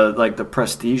understand the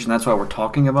prestige, and that's why we're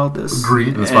talking about this.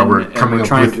 Agreed. That's why we're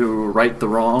trying to right the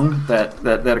wrong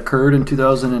that occurred in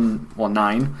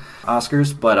 2009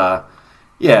 Oscars. But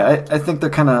yeah, I think they're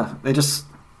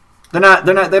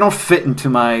they don't fit into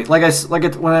my when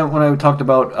I talked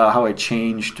about how I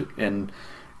changed and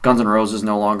Guns N' Roses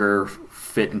no longer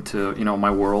fit into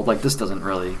my world. Like, this doesn't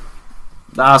really,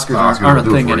 the Oscars aren't a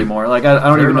thing anymore. Like, I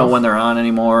don't even know when they're on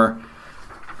anymore.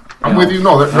 I'm with you.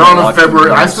 No, they're on in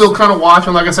February. I still kind of watch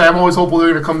them. Like I say, I'm always hopeful they're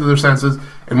going to come to their senses.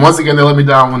 And once again, they let me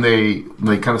down when they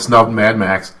kind of snubbed Mad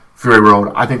Max Fury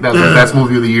Road. I think that's the best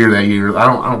movie of the year that year. I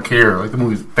don't care. Like, the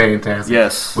movie's fantastic.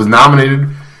 Yes, was nominated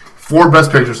for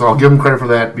Best Picture, so I'll give them credit for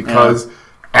that because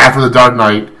after The Dark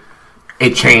Knight,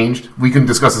 it changed. We can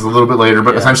discuss this a little bit later,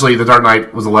 but essentially The Dark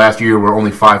Knight was the last year where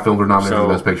only 5 films were nominated for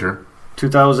Best Picture.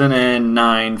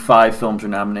 2009, 5 films were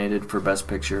nominated for Best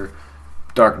Picture.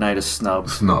 Dark Knight is snubbed.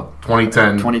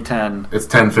 2010. It's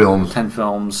 10 films. 10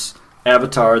 films.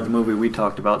 Avatar, the movie we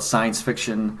talked about, science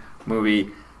fiction movie,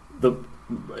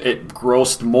 it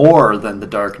grossed more than The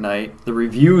Dark Knight. The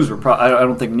reviews were I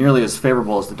don't think nearly as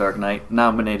favorable as The Dark Knight.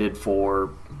 Nominated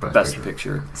for Best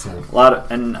Picture. So, a lot of,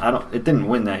 and it didn't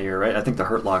win that year, right? I think The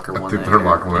Hurt Locker won. I think The Hurt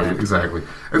Locker won, exactly.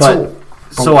 And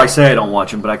so I say I don't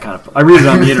watch them, but I read it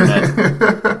on the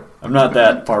internet. I'm not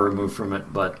that far removed from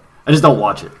it, but I just don't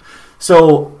watch it.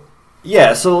 So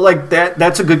yeah, so like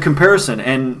that's a good comparison,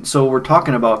 and so we're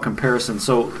talking about comparisons.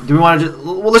 So do we want to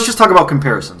let's just talk about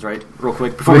comparisons, right, real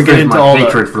quick before we get into all the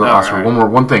hatred for the Oscar. Right.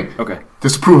 One thing. Okay.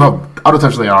 Just to prove how out of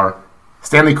touch they are,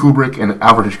 Stanley Kubrick and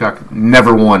Alfred Hitchcock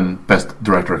never won Best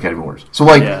Director Academy Awards. So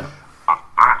like,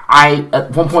 I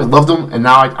at one point loved them, and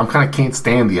now I'm kind of can't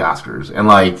stand the Oscars, and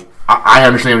like I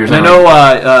understand what you're saying.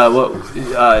 I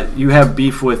know you have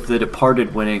beef with The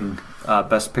Departed winning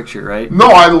Best Picture, right? No,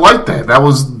 I like that. That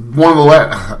was one of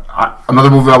the another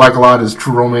movie I like a lot is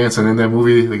True Romance, and in that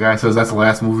movie, the guy says that's the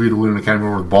last movie to win an Academy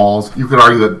Award with balls. You could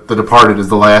argue that The Departed is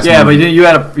the last. Yeah, movie.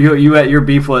 but you had your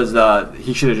beef was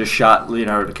he should have just shot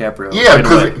Leonardo DiCaprio. Yeah,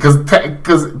 because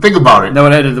think about it. That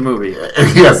would have ended the movie.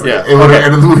 Yes, yeah, it would have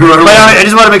ended the movie. Right away. I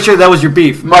just want to make sure that was your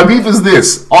beef. My beef is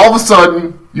this: all of a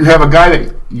sudden, you have a guy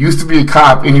that used to be a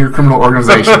cop in your criminal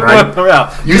organization, right?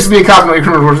 Yeah. Used to be a cop in your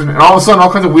criminal organization, and all of a sudden,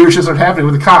 all kinds of weird shit start happening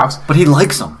with the cops. But he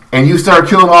likes them. And you start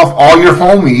killing off all your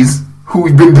homies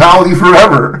who've been down with you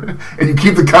forever, and you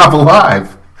keep the cop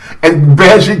alive. And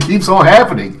bad shit keeps on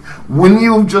happening. Wouldn't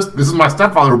you just... This is my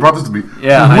stepfather who brought this to me.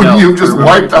 Yeah, Wouldn't you just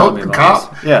wiped out the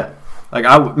cop? This. Yeah.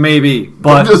 Like, maybe,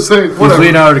 but... I'm just saying, with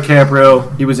Leonardo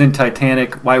DiCaprio, he was in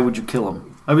Titanic, why would you kill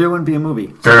him? I mean, it wouldn't be a movie.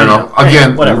 Fair enough.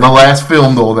 Again, the last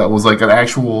film, though, that was like an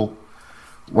actual...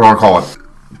 What do I call it?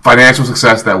 Financial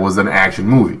success that was an action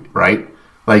movie, right?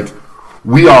 Like,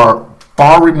 we are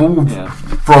far removed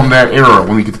from that era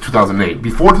when we get to 2008.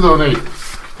 Before 2008,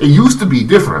 it used to be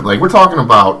different. Like, we're talking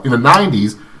about in the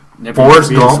 90s, Forrest Gump. Never used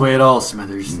to be this way at all,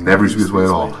 Smithers. Never used to be this way at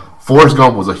all. Forrest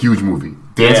Gump was a huge movie.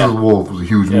 Dances with Wolves was a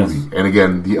huge movie. And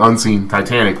again, The Unseen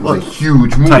Titanic was a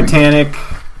huge movie. Titanic,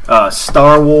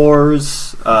 Star Wars,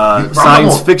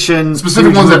 science fiction.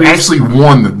 Specific ones movies that actually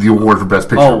won the award for Best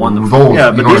Picture. Oh, won the those.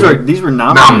 Yeah, but these were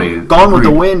nominated. Gone with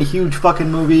the Wind, huge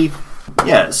fucking movie.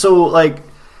 Yeah, so like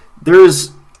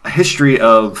there's a history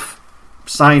of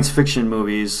science fiction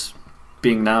movies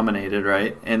being nominated,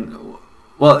 right? And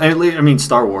well, at least, I mean,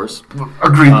 Star Wars.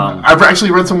 Agreed. I've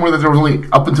actually read somewhere that there was only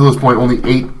up until this point only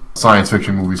 8 science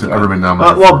fiction movies that ever been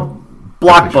nominated.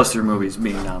 Blockbuster movies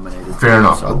being nominated. Fair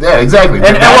enough. So. Yeah, exactly.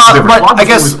 But I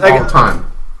guess all the time.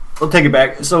 We'll take it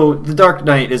back. So, The Dark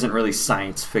Knight isn't really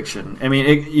science fiction. I mean,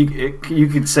 you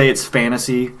could say it's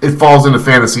fantasy. It falls into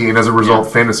fantasy, and as a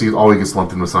result, fantasy always gets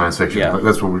lumped in with science fiction. Yeah.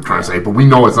 That's what we're trying to say. But we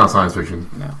know it's not science fiction.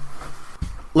 Yeah.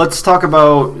 Let's talk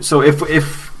about... So,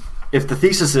 if the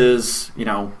thesis is,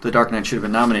 The Dark Knight should have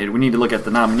been nominated, we need to look at the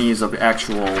nominees of the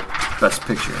actual Best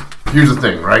Picture. Here's the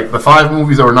thing, right? The 5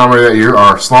 movies that were nominated that year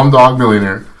are Slumdog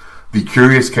Millionaire, The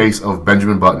Curious Case of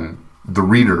Benjamin Button, The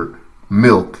Reader,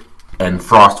 Milk, and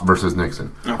Frost versus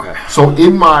Nixon. Okay. So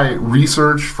in my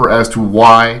research as to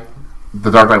why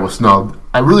The Dark Knight was snubbed,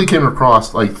 I really came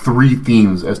across like 3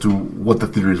 themes as to what the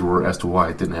theories were as to why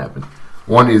it didn't happen.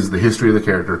 One is the history of the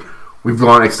character. We've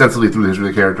gone extensively through the history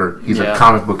of the character. He's a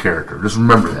comic book character. Just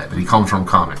remember that he comes from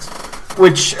comics.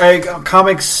 Which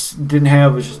comics didn't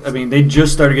have. I mean, they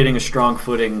just started getting a strong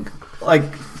footing. Like,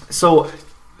 so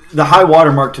the high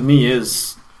watermark to me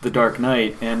is The Dark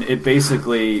Knight, and it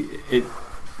basically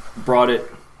brought it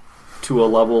to a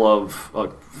level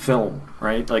of film,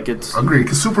 right? Like it's agreed,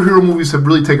 because superhero movies have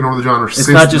really taken over the genre since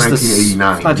not just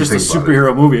 1989. It's not just a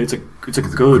superhero movie; it's a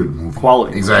good movie.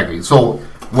 Quality. Exactly. So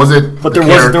was it? But there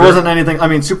wasn't anything. I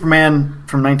mean, Superman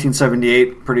from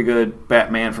 1978, pretty good.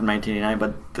 Batman from 1989,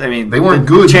 but I mean, they weren't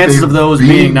good. Chances of those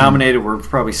being nominated were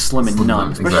probably slim and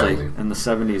none, especially exactly. in the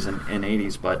 70s and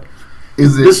 80s. But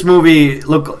this movie,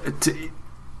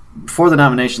 before the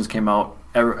nominations came out,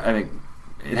 I mean,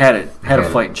 it had a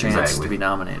fighting chance to be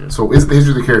nominated. So is the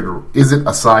history of the character, is it a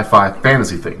sci-fi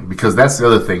fantasy thing? Because that's the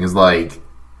other thing, is like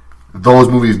those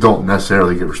movies don't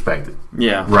necessarily get respected.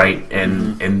 Yeah. Right?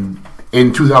 And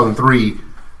in 2003,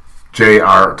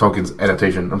 J.R. Tolkien's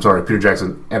Peter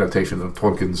Jackson's adaptation of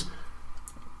Tolkien's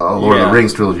Lord of the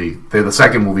Rings trilogy, the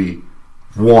second movie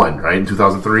won, right, in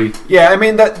 2003? Yeah, I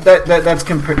mean, that's the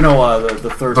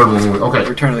third movie, okay.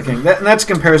 Return of the King. That's a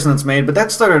comparison that's made, but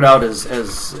that started out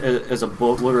as a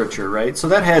book literature, right? So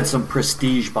that had some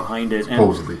prestige behind it.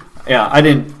 Supposedly.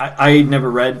 And, I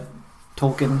never read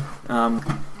Tolkien.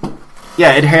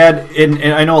 It had,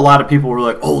 and I know a lot of people were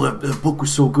like, oh, the book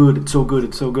was so good, it's so good,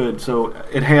 it's so good. So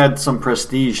it had some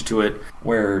prestige to it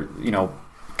where,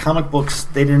 comic books,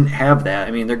 they didn't have that.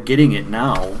 I mean, they're getting it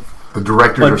now. The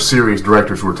directors are serious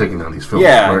directors who were taking down these films.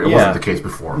 It wasn't the case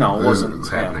before. No, it wasn't. It was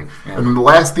happening. Yeah. And then the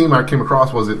last theme I came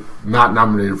across was it not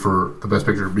nominated for the Best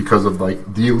Picture because of like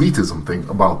the elitism thing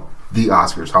about the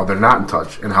Oscars, how they're not in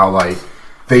touch, and how like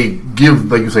they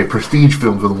give, like you say, prestige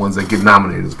films are the ones that get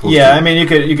nominated. As opposed to, I mean, you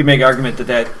could make an argument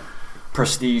that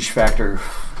prestige factor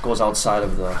goes outside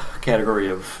of the category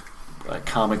of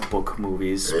comic book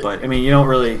movies, but I mean, you don't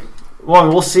really. Well,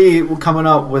 we'll see coming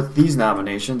up with these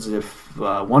nominations if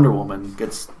Wonder Woman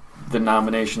gets the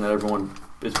nomination that everyone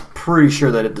is pretty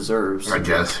sure that it deserves. I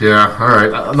guess, yeah. All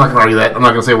right. I'm not going to argue that. I'm not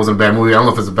going to say it wasn't a bad movie. I don't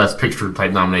know if it's a Best Picture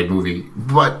type nominated movie,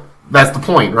 but that's the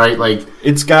point, right? Like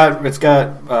it's got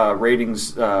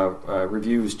ratings,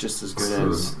 reviews just as good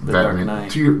as The Dark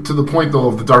Knight. To the point though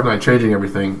of The Dark Knight changing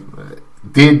everything,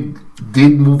 did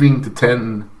moving to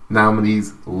 10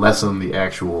 nominees lessen the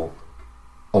actual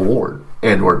award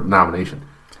and or nomination?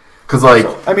 Because a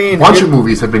bunch of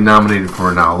movies have been nominated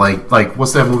for now. Like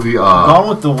what's that movie? Gone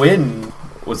with the Wind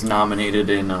was nominated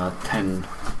in 10,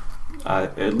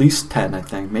 at least 10, I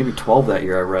think, maybe 12 that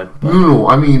year. I read. But. No,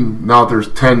 I mean now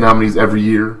there's 10 nominees every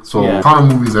year. So a ton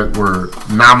of movies that were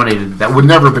nominated that would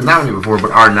never have been nominated before,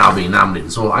 but are now being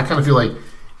nominated. So I kind of feel like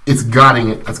it's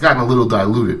gotten a little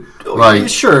diluted. Like,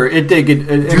 sure, it did get.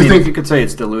 I mean, you could say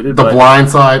it's diluted. The Blind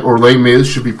Side or Les Mis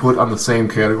should be put on the same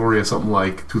category as something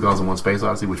like 2001: Space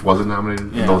Odyssey, which wasn't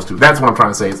nominated. Yeah. Those two. That's what I'm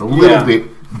trying to say. It's a little bit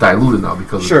diluted now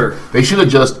because they should have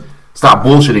just stopped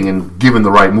bullshitting and given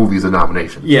the right movies a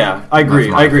nomination. Yeah, I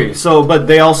agree. I agree. So, but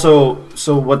they also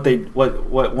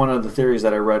what one of the theories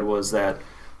that I read was that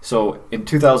in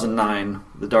 2009,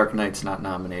 The Dark Knight's not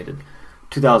nominated.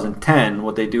 2010,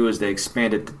 what they do is they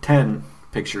expand it to 10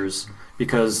 pictures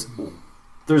because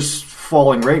there's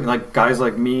falling rating. Like guys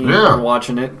like me are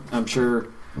watching it. I'm sure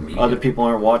other people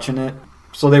aren't watching it.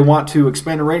 So they want to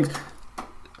expand the ratings.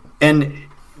 And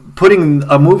putting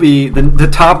a movie, the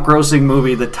top grossing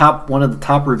movie, one of the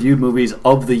top reviewed movies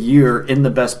of the year in the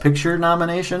Best Picture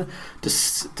nomination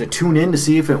to tune in to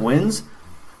see if it wins,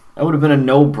 that would have been a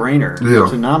no-brainer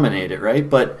to nominate it, right?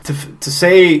 But to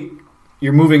say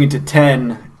you're moving into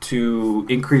 10 to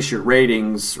increase your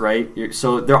ratings, right?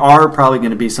 So there are probably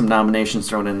going to be some nominations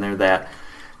thrown in there that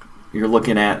you're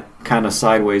looking at kind of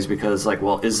sideways because,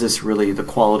 is this really the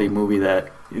quality movie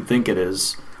that you think it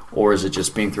is, or is it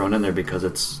just being thrown in there because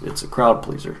it's a crowd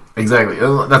pleaser? Exactly.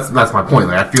 That's my point.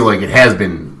 I feel like it has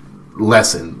been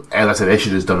lessened. As I said, they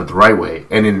should have done it the right way.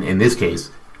 And in this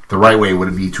case, the right way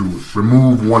would be to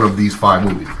remove one of these 5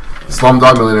 movies: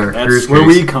 Slumdog Millionaire. That's where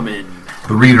we come in.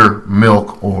 The Reader,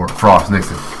 Milk, or Frost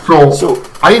Nixon. So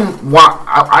I didn't want.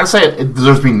 I'd say it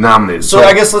deserves being nominated. So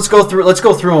I guess let's go through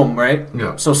them, right?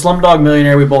 Yeah. So Slumdog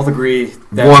Millionaire, we both agree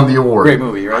that won the award. Great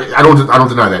movie, right? I don't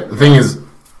deny that. The thing is,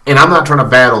 and I'm not trying to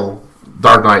battle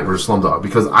Dark Knight versus Slumdog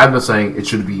because I'm just saying it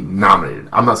should be nominated.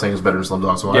 I'm not saying it's better than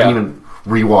Slumdog, so I didn't even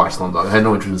rewatch Slumdog. I had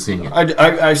no interest in seeing it.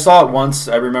 I saw it once.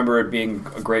 I remember it being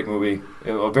a great movie,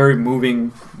 a very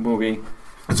moving movie.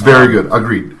 It's very good.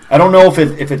 Agreed. I don't know if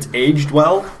it's aged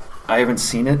well. I haven't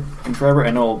seen it in forever.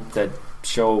 I know that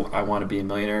show I Want to Be a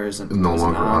Millionaire isn't No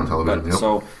longer on television. Yep.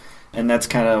 So, and that's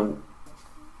kind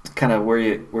of where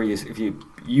you if you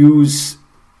use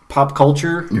pop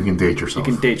culture, you can date yourself.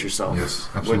 You can date yourself. Yes,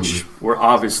 absolutely. Which we're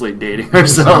obviously dating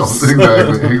ourselves.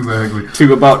 Exactly.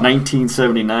 To about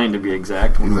 1979 to be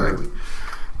exact. Exactly.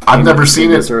 I've never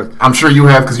seen it. I'm sure you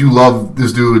have because you love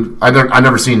this dude. I've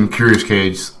never seen Curious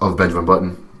Cage of Benjamin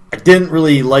Button. I didn't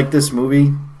really like this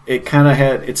movie. It kind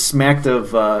of it smacked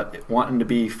of wanting to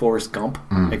be Forrest Gump,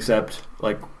 except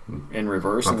like in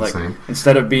reverse. Not and the like same.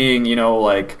 Instead of being,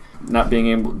 like not being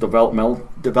able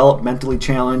developmentally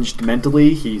challenged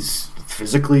mentally, he's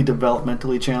physically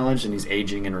developmentally challenged, and he's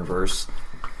aging in reverse.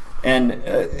 And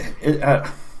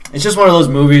it's just one of those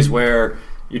movies where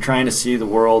you're trying to see the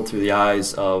world through the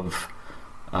eyes of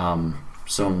a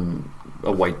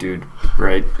white dude,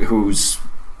 right? Who's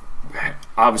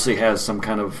obviously has some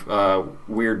kind of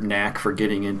weird knack for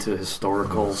getting into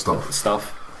historical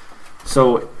stuff.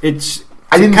 So it's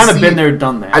kind of been there,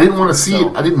 done that. I didn't want to see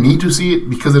it. I didn't need to see it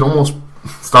because it almost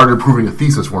started proving a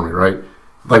thesis for me, right?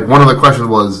 Like one of the questions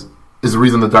was, is the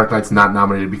reason The Dark Knight's not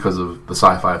nominated because of the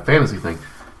sci-fi fantasy thing?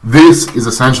 This is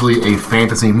essentially a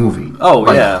fantasy movie.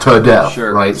 Oh, yeah. To a death,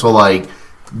 sure. Right? So, like,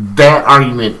 that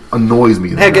argument annoys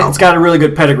me. It's got a really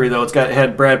good pedigree, though. It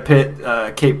had Brad Pitt,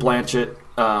 Kate Blanchett,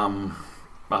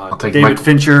 David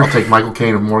Fincher. I'll take Michael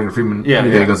Caine and Morgan Freeman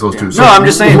any day against those two. So, no, I'm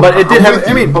just saying, but it did have...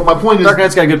 but my point is... Dark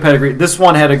Knight's got a good pedigree. This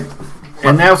one had a...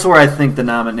 And that's where I think the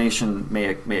nomination may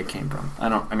have came from.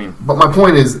 But my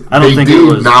point is, they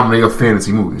did nominate a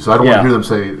fantasy movie, so I don't want to hear them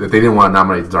say that they didn't want to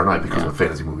nominate The Dark Knight because of a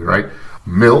fantasy movie, right?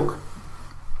 Milk.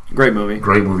 Great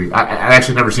movie. I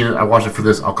actually never seen it. I watched it for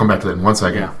this. I'll come back to that in 1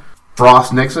 second. Yeah.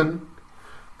 Frost Nixon.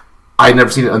 I had never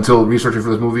seen it until researching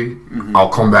for this movie. Mm-hmm. I'll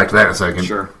come back to that in a second.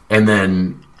 Sure. And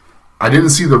then I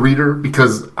didn't see The Reader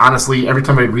because, honestly, every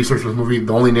time I researched for this movie,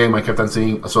 the only name I kept on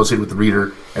seeing associated with The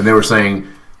Reader, and they were saying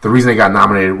the reason they got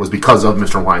nominated was because of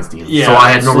Mr. Weinstein. Yeah, so I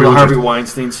had no real Harvey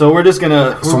Weinstein. So we're just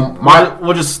gonna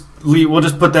we'll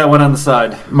just put that one on the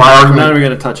side. My argument, we're not even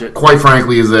gonna touch it. Quite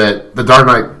frankly, is that The Dark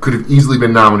Knight could have easily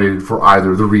been nominated for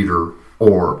either The Reader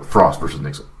or Frost versus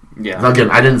Nixon. Yeah. Now, again,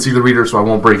 I didn't see The Reader, so I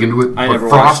won't break into it. I never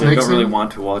watched it. I don't really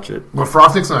want to watch it. But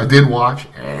Frost Nixon, I did watch,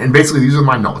 and basically these are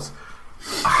my notes.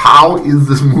 How is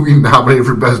this movie nominated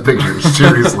for Best Picture?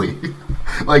 Seriously,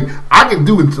 like I can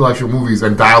do intellectual movies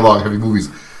and dialogue-heavy movies.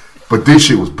 But this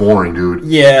shit was boring, dude.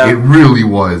 Yeah. It really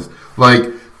was. Like,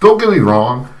 don't get me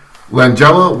wrong.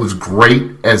 Langella was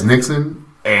great as Nixon,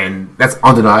 and that's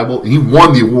undeniable. He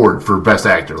won the award for Best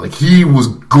Actor. Like, he was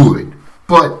good.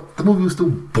 But the movie was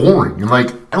still boring. And, like,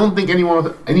 I don't think anyone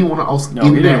else he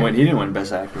didn't win. He didn't win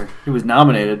Best Actor. He was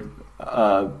nominated.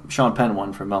 Sean Penn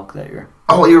won for Milk that year.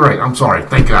 Oh, you're right. I'm sorry.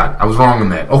 Thank God. I was wrong on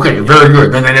that. Okay, very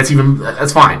good. Then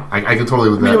that's fine. I can totally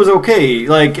with that. It was okay.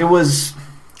 Like, it was...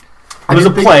 It was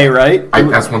a play, right?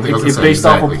 That's one thing I was going to say. It's based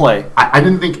off a play. I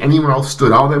didn't think anyone else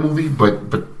stood out in that movie,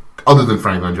 but other than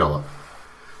Frank Langella.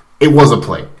 It was a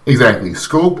play. Exactly.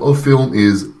 Scope of film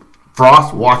is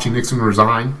Frost watching Nixon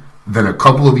resign, then a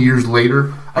couple of years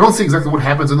later, I don't say exactly what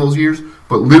happens in those years,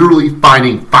 but literally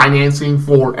finding financing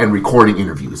for and recording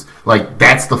interviews. Like,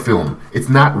 that's the film. It's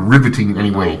not riveting in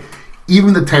any way.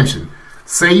 Even the tension.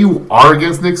 Say you are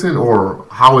against Nixon, or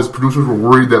how his producers were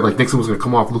worried that like Nixon was going to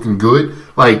come off looking good,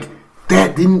 like...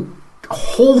 that didn't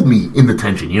hold me in the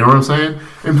tension. You know what I'm saying?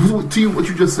 And to you, what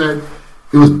you just said,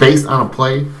 it was based on a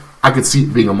play. I could see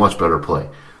it being a much better play.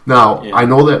 Now, I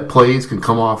know that plays can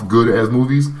come off good as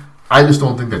movies. I just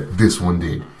don't think that this one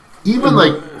did. Even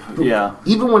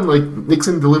when like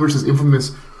Nixon delivers his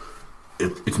infamous,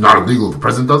 it's not illegal if the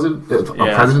president does it. If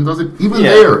a president does it. Even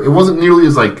there, it wasn't nearly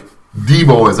as like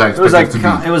Devo as I expected it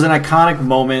to be. It was an iconic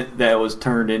moment that was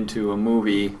turned into a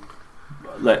movie.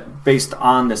 Based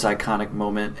on this iconic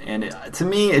moment, and to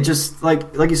me, it just like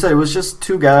you said, it was just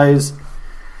two guys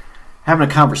having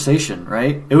a conversation,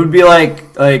 right? It would be like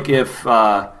if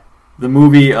the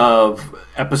movie of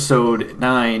Episode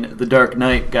 9, The Dark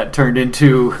Knight, got turned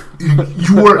into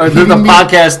the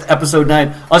podcast Episode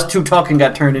 9. Us two talking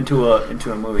got turned into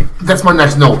a movie. That's my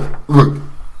next note. Look,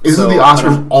 isn't the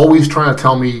Oscars always trying to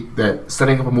tell me that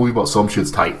setting up a movie about some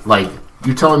shit's tight? Like.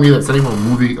 You're telling me that setting up a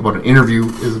movie about an interview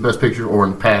is the best picture, or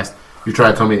in the past, you try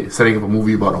to tell me setting up a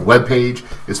movie about a web page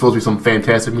is supposed to be some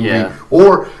fantastic movie. Yeah.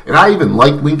 And I even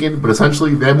like Lincoln, but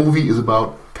essentially that movie is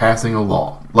about passing a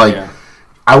law. Like,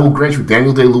 I will grant you,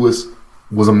 Daniel Day-Lewis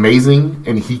was amazing,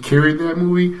 and he carried that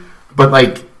movie, but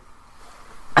like,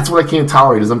 that's what I can't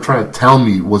tolerate, is I'm trying to tell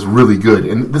me was really good.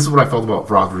 And this is what I felt about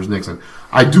Frost vs. Nixon.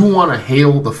 I do want to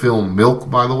hail the film Milk,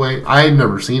 by the way. I had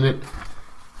never seen it.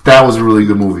 that was a really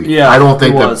good movie. Yeah, I don't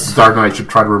think it that was. Dark Knight should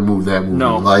try to remove that movie.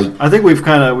 No, Like, I think we've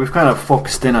kind of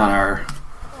focused in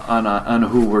on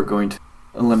who we're going to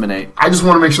eliminate. I just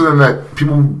want to make sure that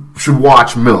people should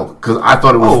watch Milk because I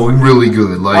thought it was really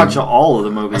good. Like, Watch all of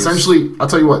the movies. essentially, I'll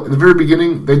tell you what. In the very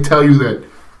beginning, they tell you that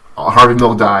Harvey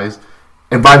Milk dies,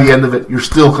 and by the end of it, you're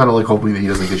still kind of like hoping that he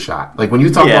doesn't get shot. Like when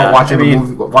you talk about watching the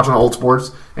movie, watching old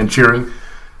sports and cheering.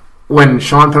 When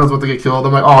Sean Penn was about to get killed,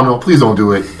 I'm like, oh no, please don't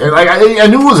do it. And like I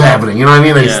knew it was happening. You know what I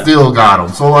mean? They still got him.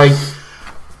 So like,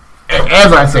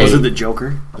 as I say, was it the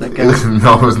Joker? That guy?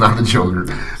 No, it was not the Joker.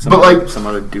 Some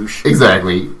other douche.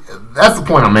 Exactly. That's the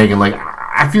point I'm making. Like,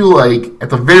 I feel like at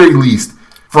the very least,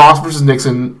 Frost versus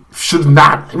Nixon should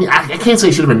not. I mean, I can't say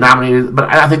it should have been nominated, but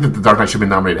I think that The Dark Knight should have been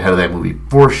nominated ahead of that movie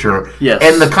for sure. Yes.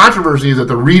 And the controversy is that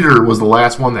The Reader was the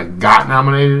last one that got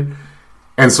nominated.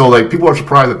 And so, like, people are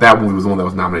surprised that movie was the one that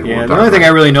was nominated. Yeah, the only thing I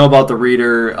really know about The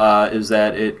Reader is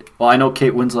that it. Well, I know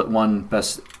Kate Winslet won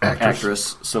Best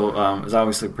Actress, so it's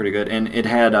obviously pretty good, and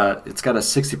it's got a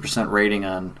 60% rating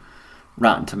on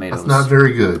Rotten Tomatoes. That's not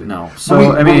very good. No,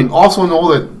 so I mean, also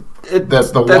know that the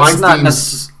that's not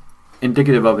Weinstein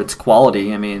indicative of its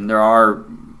quality. I mean, there are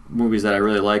movies that I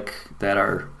really like that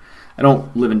are. I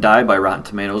don't live and die by Rotten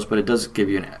Tomatoes, but it does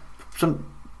give you from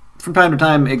time to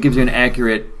time it gives you an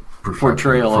accurate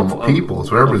portrayal from people,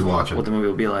 so everybody's watching what the movie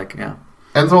will be like. Yeah,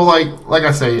 and so like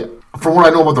I say, from what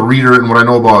I know about The Reader and what I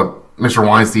know about Mr.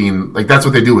 Weinstein, like that's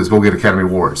what they do is go get Academy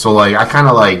Awards. So like I kind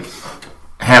of like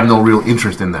have no real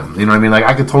interest in them. You know what I mean? Like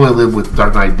I could totally live with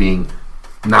Dark Knight being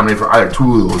nominated for either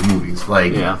two of those movies.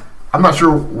 Like I'm not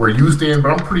sure where you stand,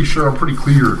 but I'm pretty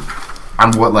clear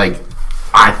on what like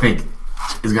I think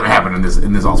is going to happen in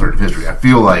this alternative history. I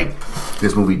feel like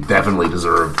this movie definitely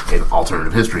deserved an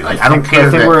alternative history. Like I don't care.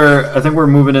 I think we're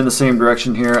moving in the same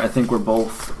direction here. I think we're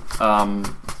both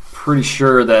pretty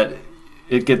sure that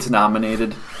it gets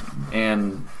nominated,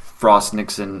 and Frost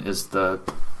Nixon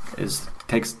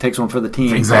takes one for the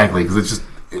team. Exactly, because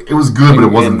it was good, but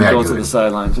it wasn't that goes good. To the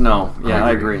sidelines. No,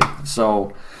 I agree.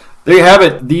 So there you have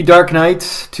it. The Dark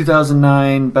Knight,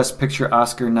 2009 Best Picture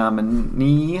Oscar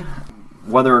nominee.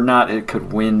 Whether or not it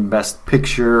could win Best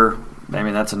Picture, I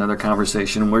mean that's another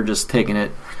conversation. We're just taking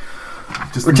it.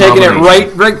 Taking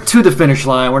it right to the finish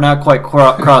line. We're not quite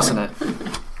crossing it.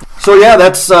 So yeah,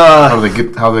 that's how do they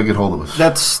get hold of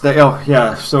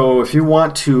us? So if you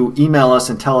want to email us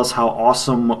and tell us how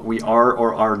awesome we are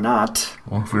or are not,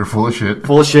 or if we're full of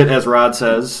shit, as Rod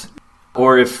says,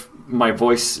 or if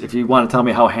you want to tell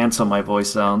me how handsome my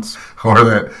voice sounds, or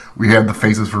that we have the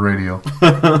faces for radio.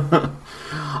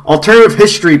 Alternative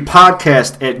History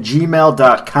Podcast at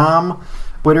gmail.com,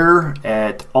 Twitter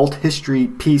at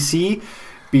althistorypc.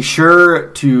 Be sure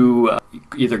to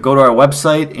either go to our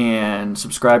website and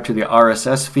subscribe to the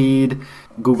RSS feed,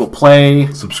 Google Play.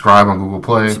 Subscribe on Google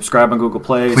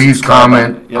Play. Please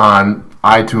comment on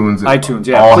iTunes.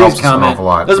 Yeah. Please comment.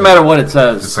 Doesn't matter what it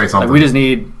says. Just say something. We just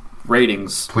need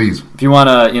ratings. Please. If you want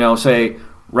to, say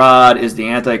Rod is the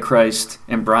Antichrist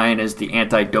and Brian is the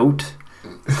antidote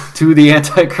to the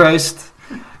Antichrist,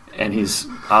 and he's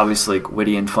obviously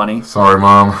witty and funny. Sorry,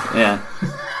 Mom. Yeah.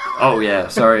 Oh, yeah.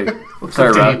 Sorry.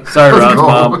 Sorry, Rod. Sorry, Rod's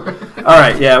mom. All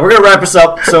right, yeah, we're going to wrap this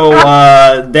up. So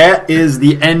that is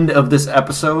the end of this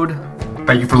episode.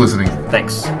 Thank you for listening.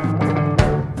 Thanks.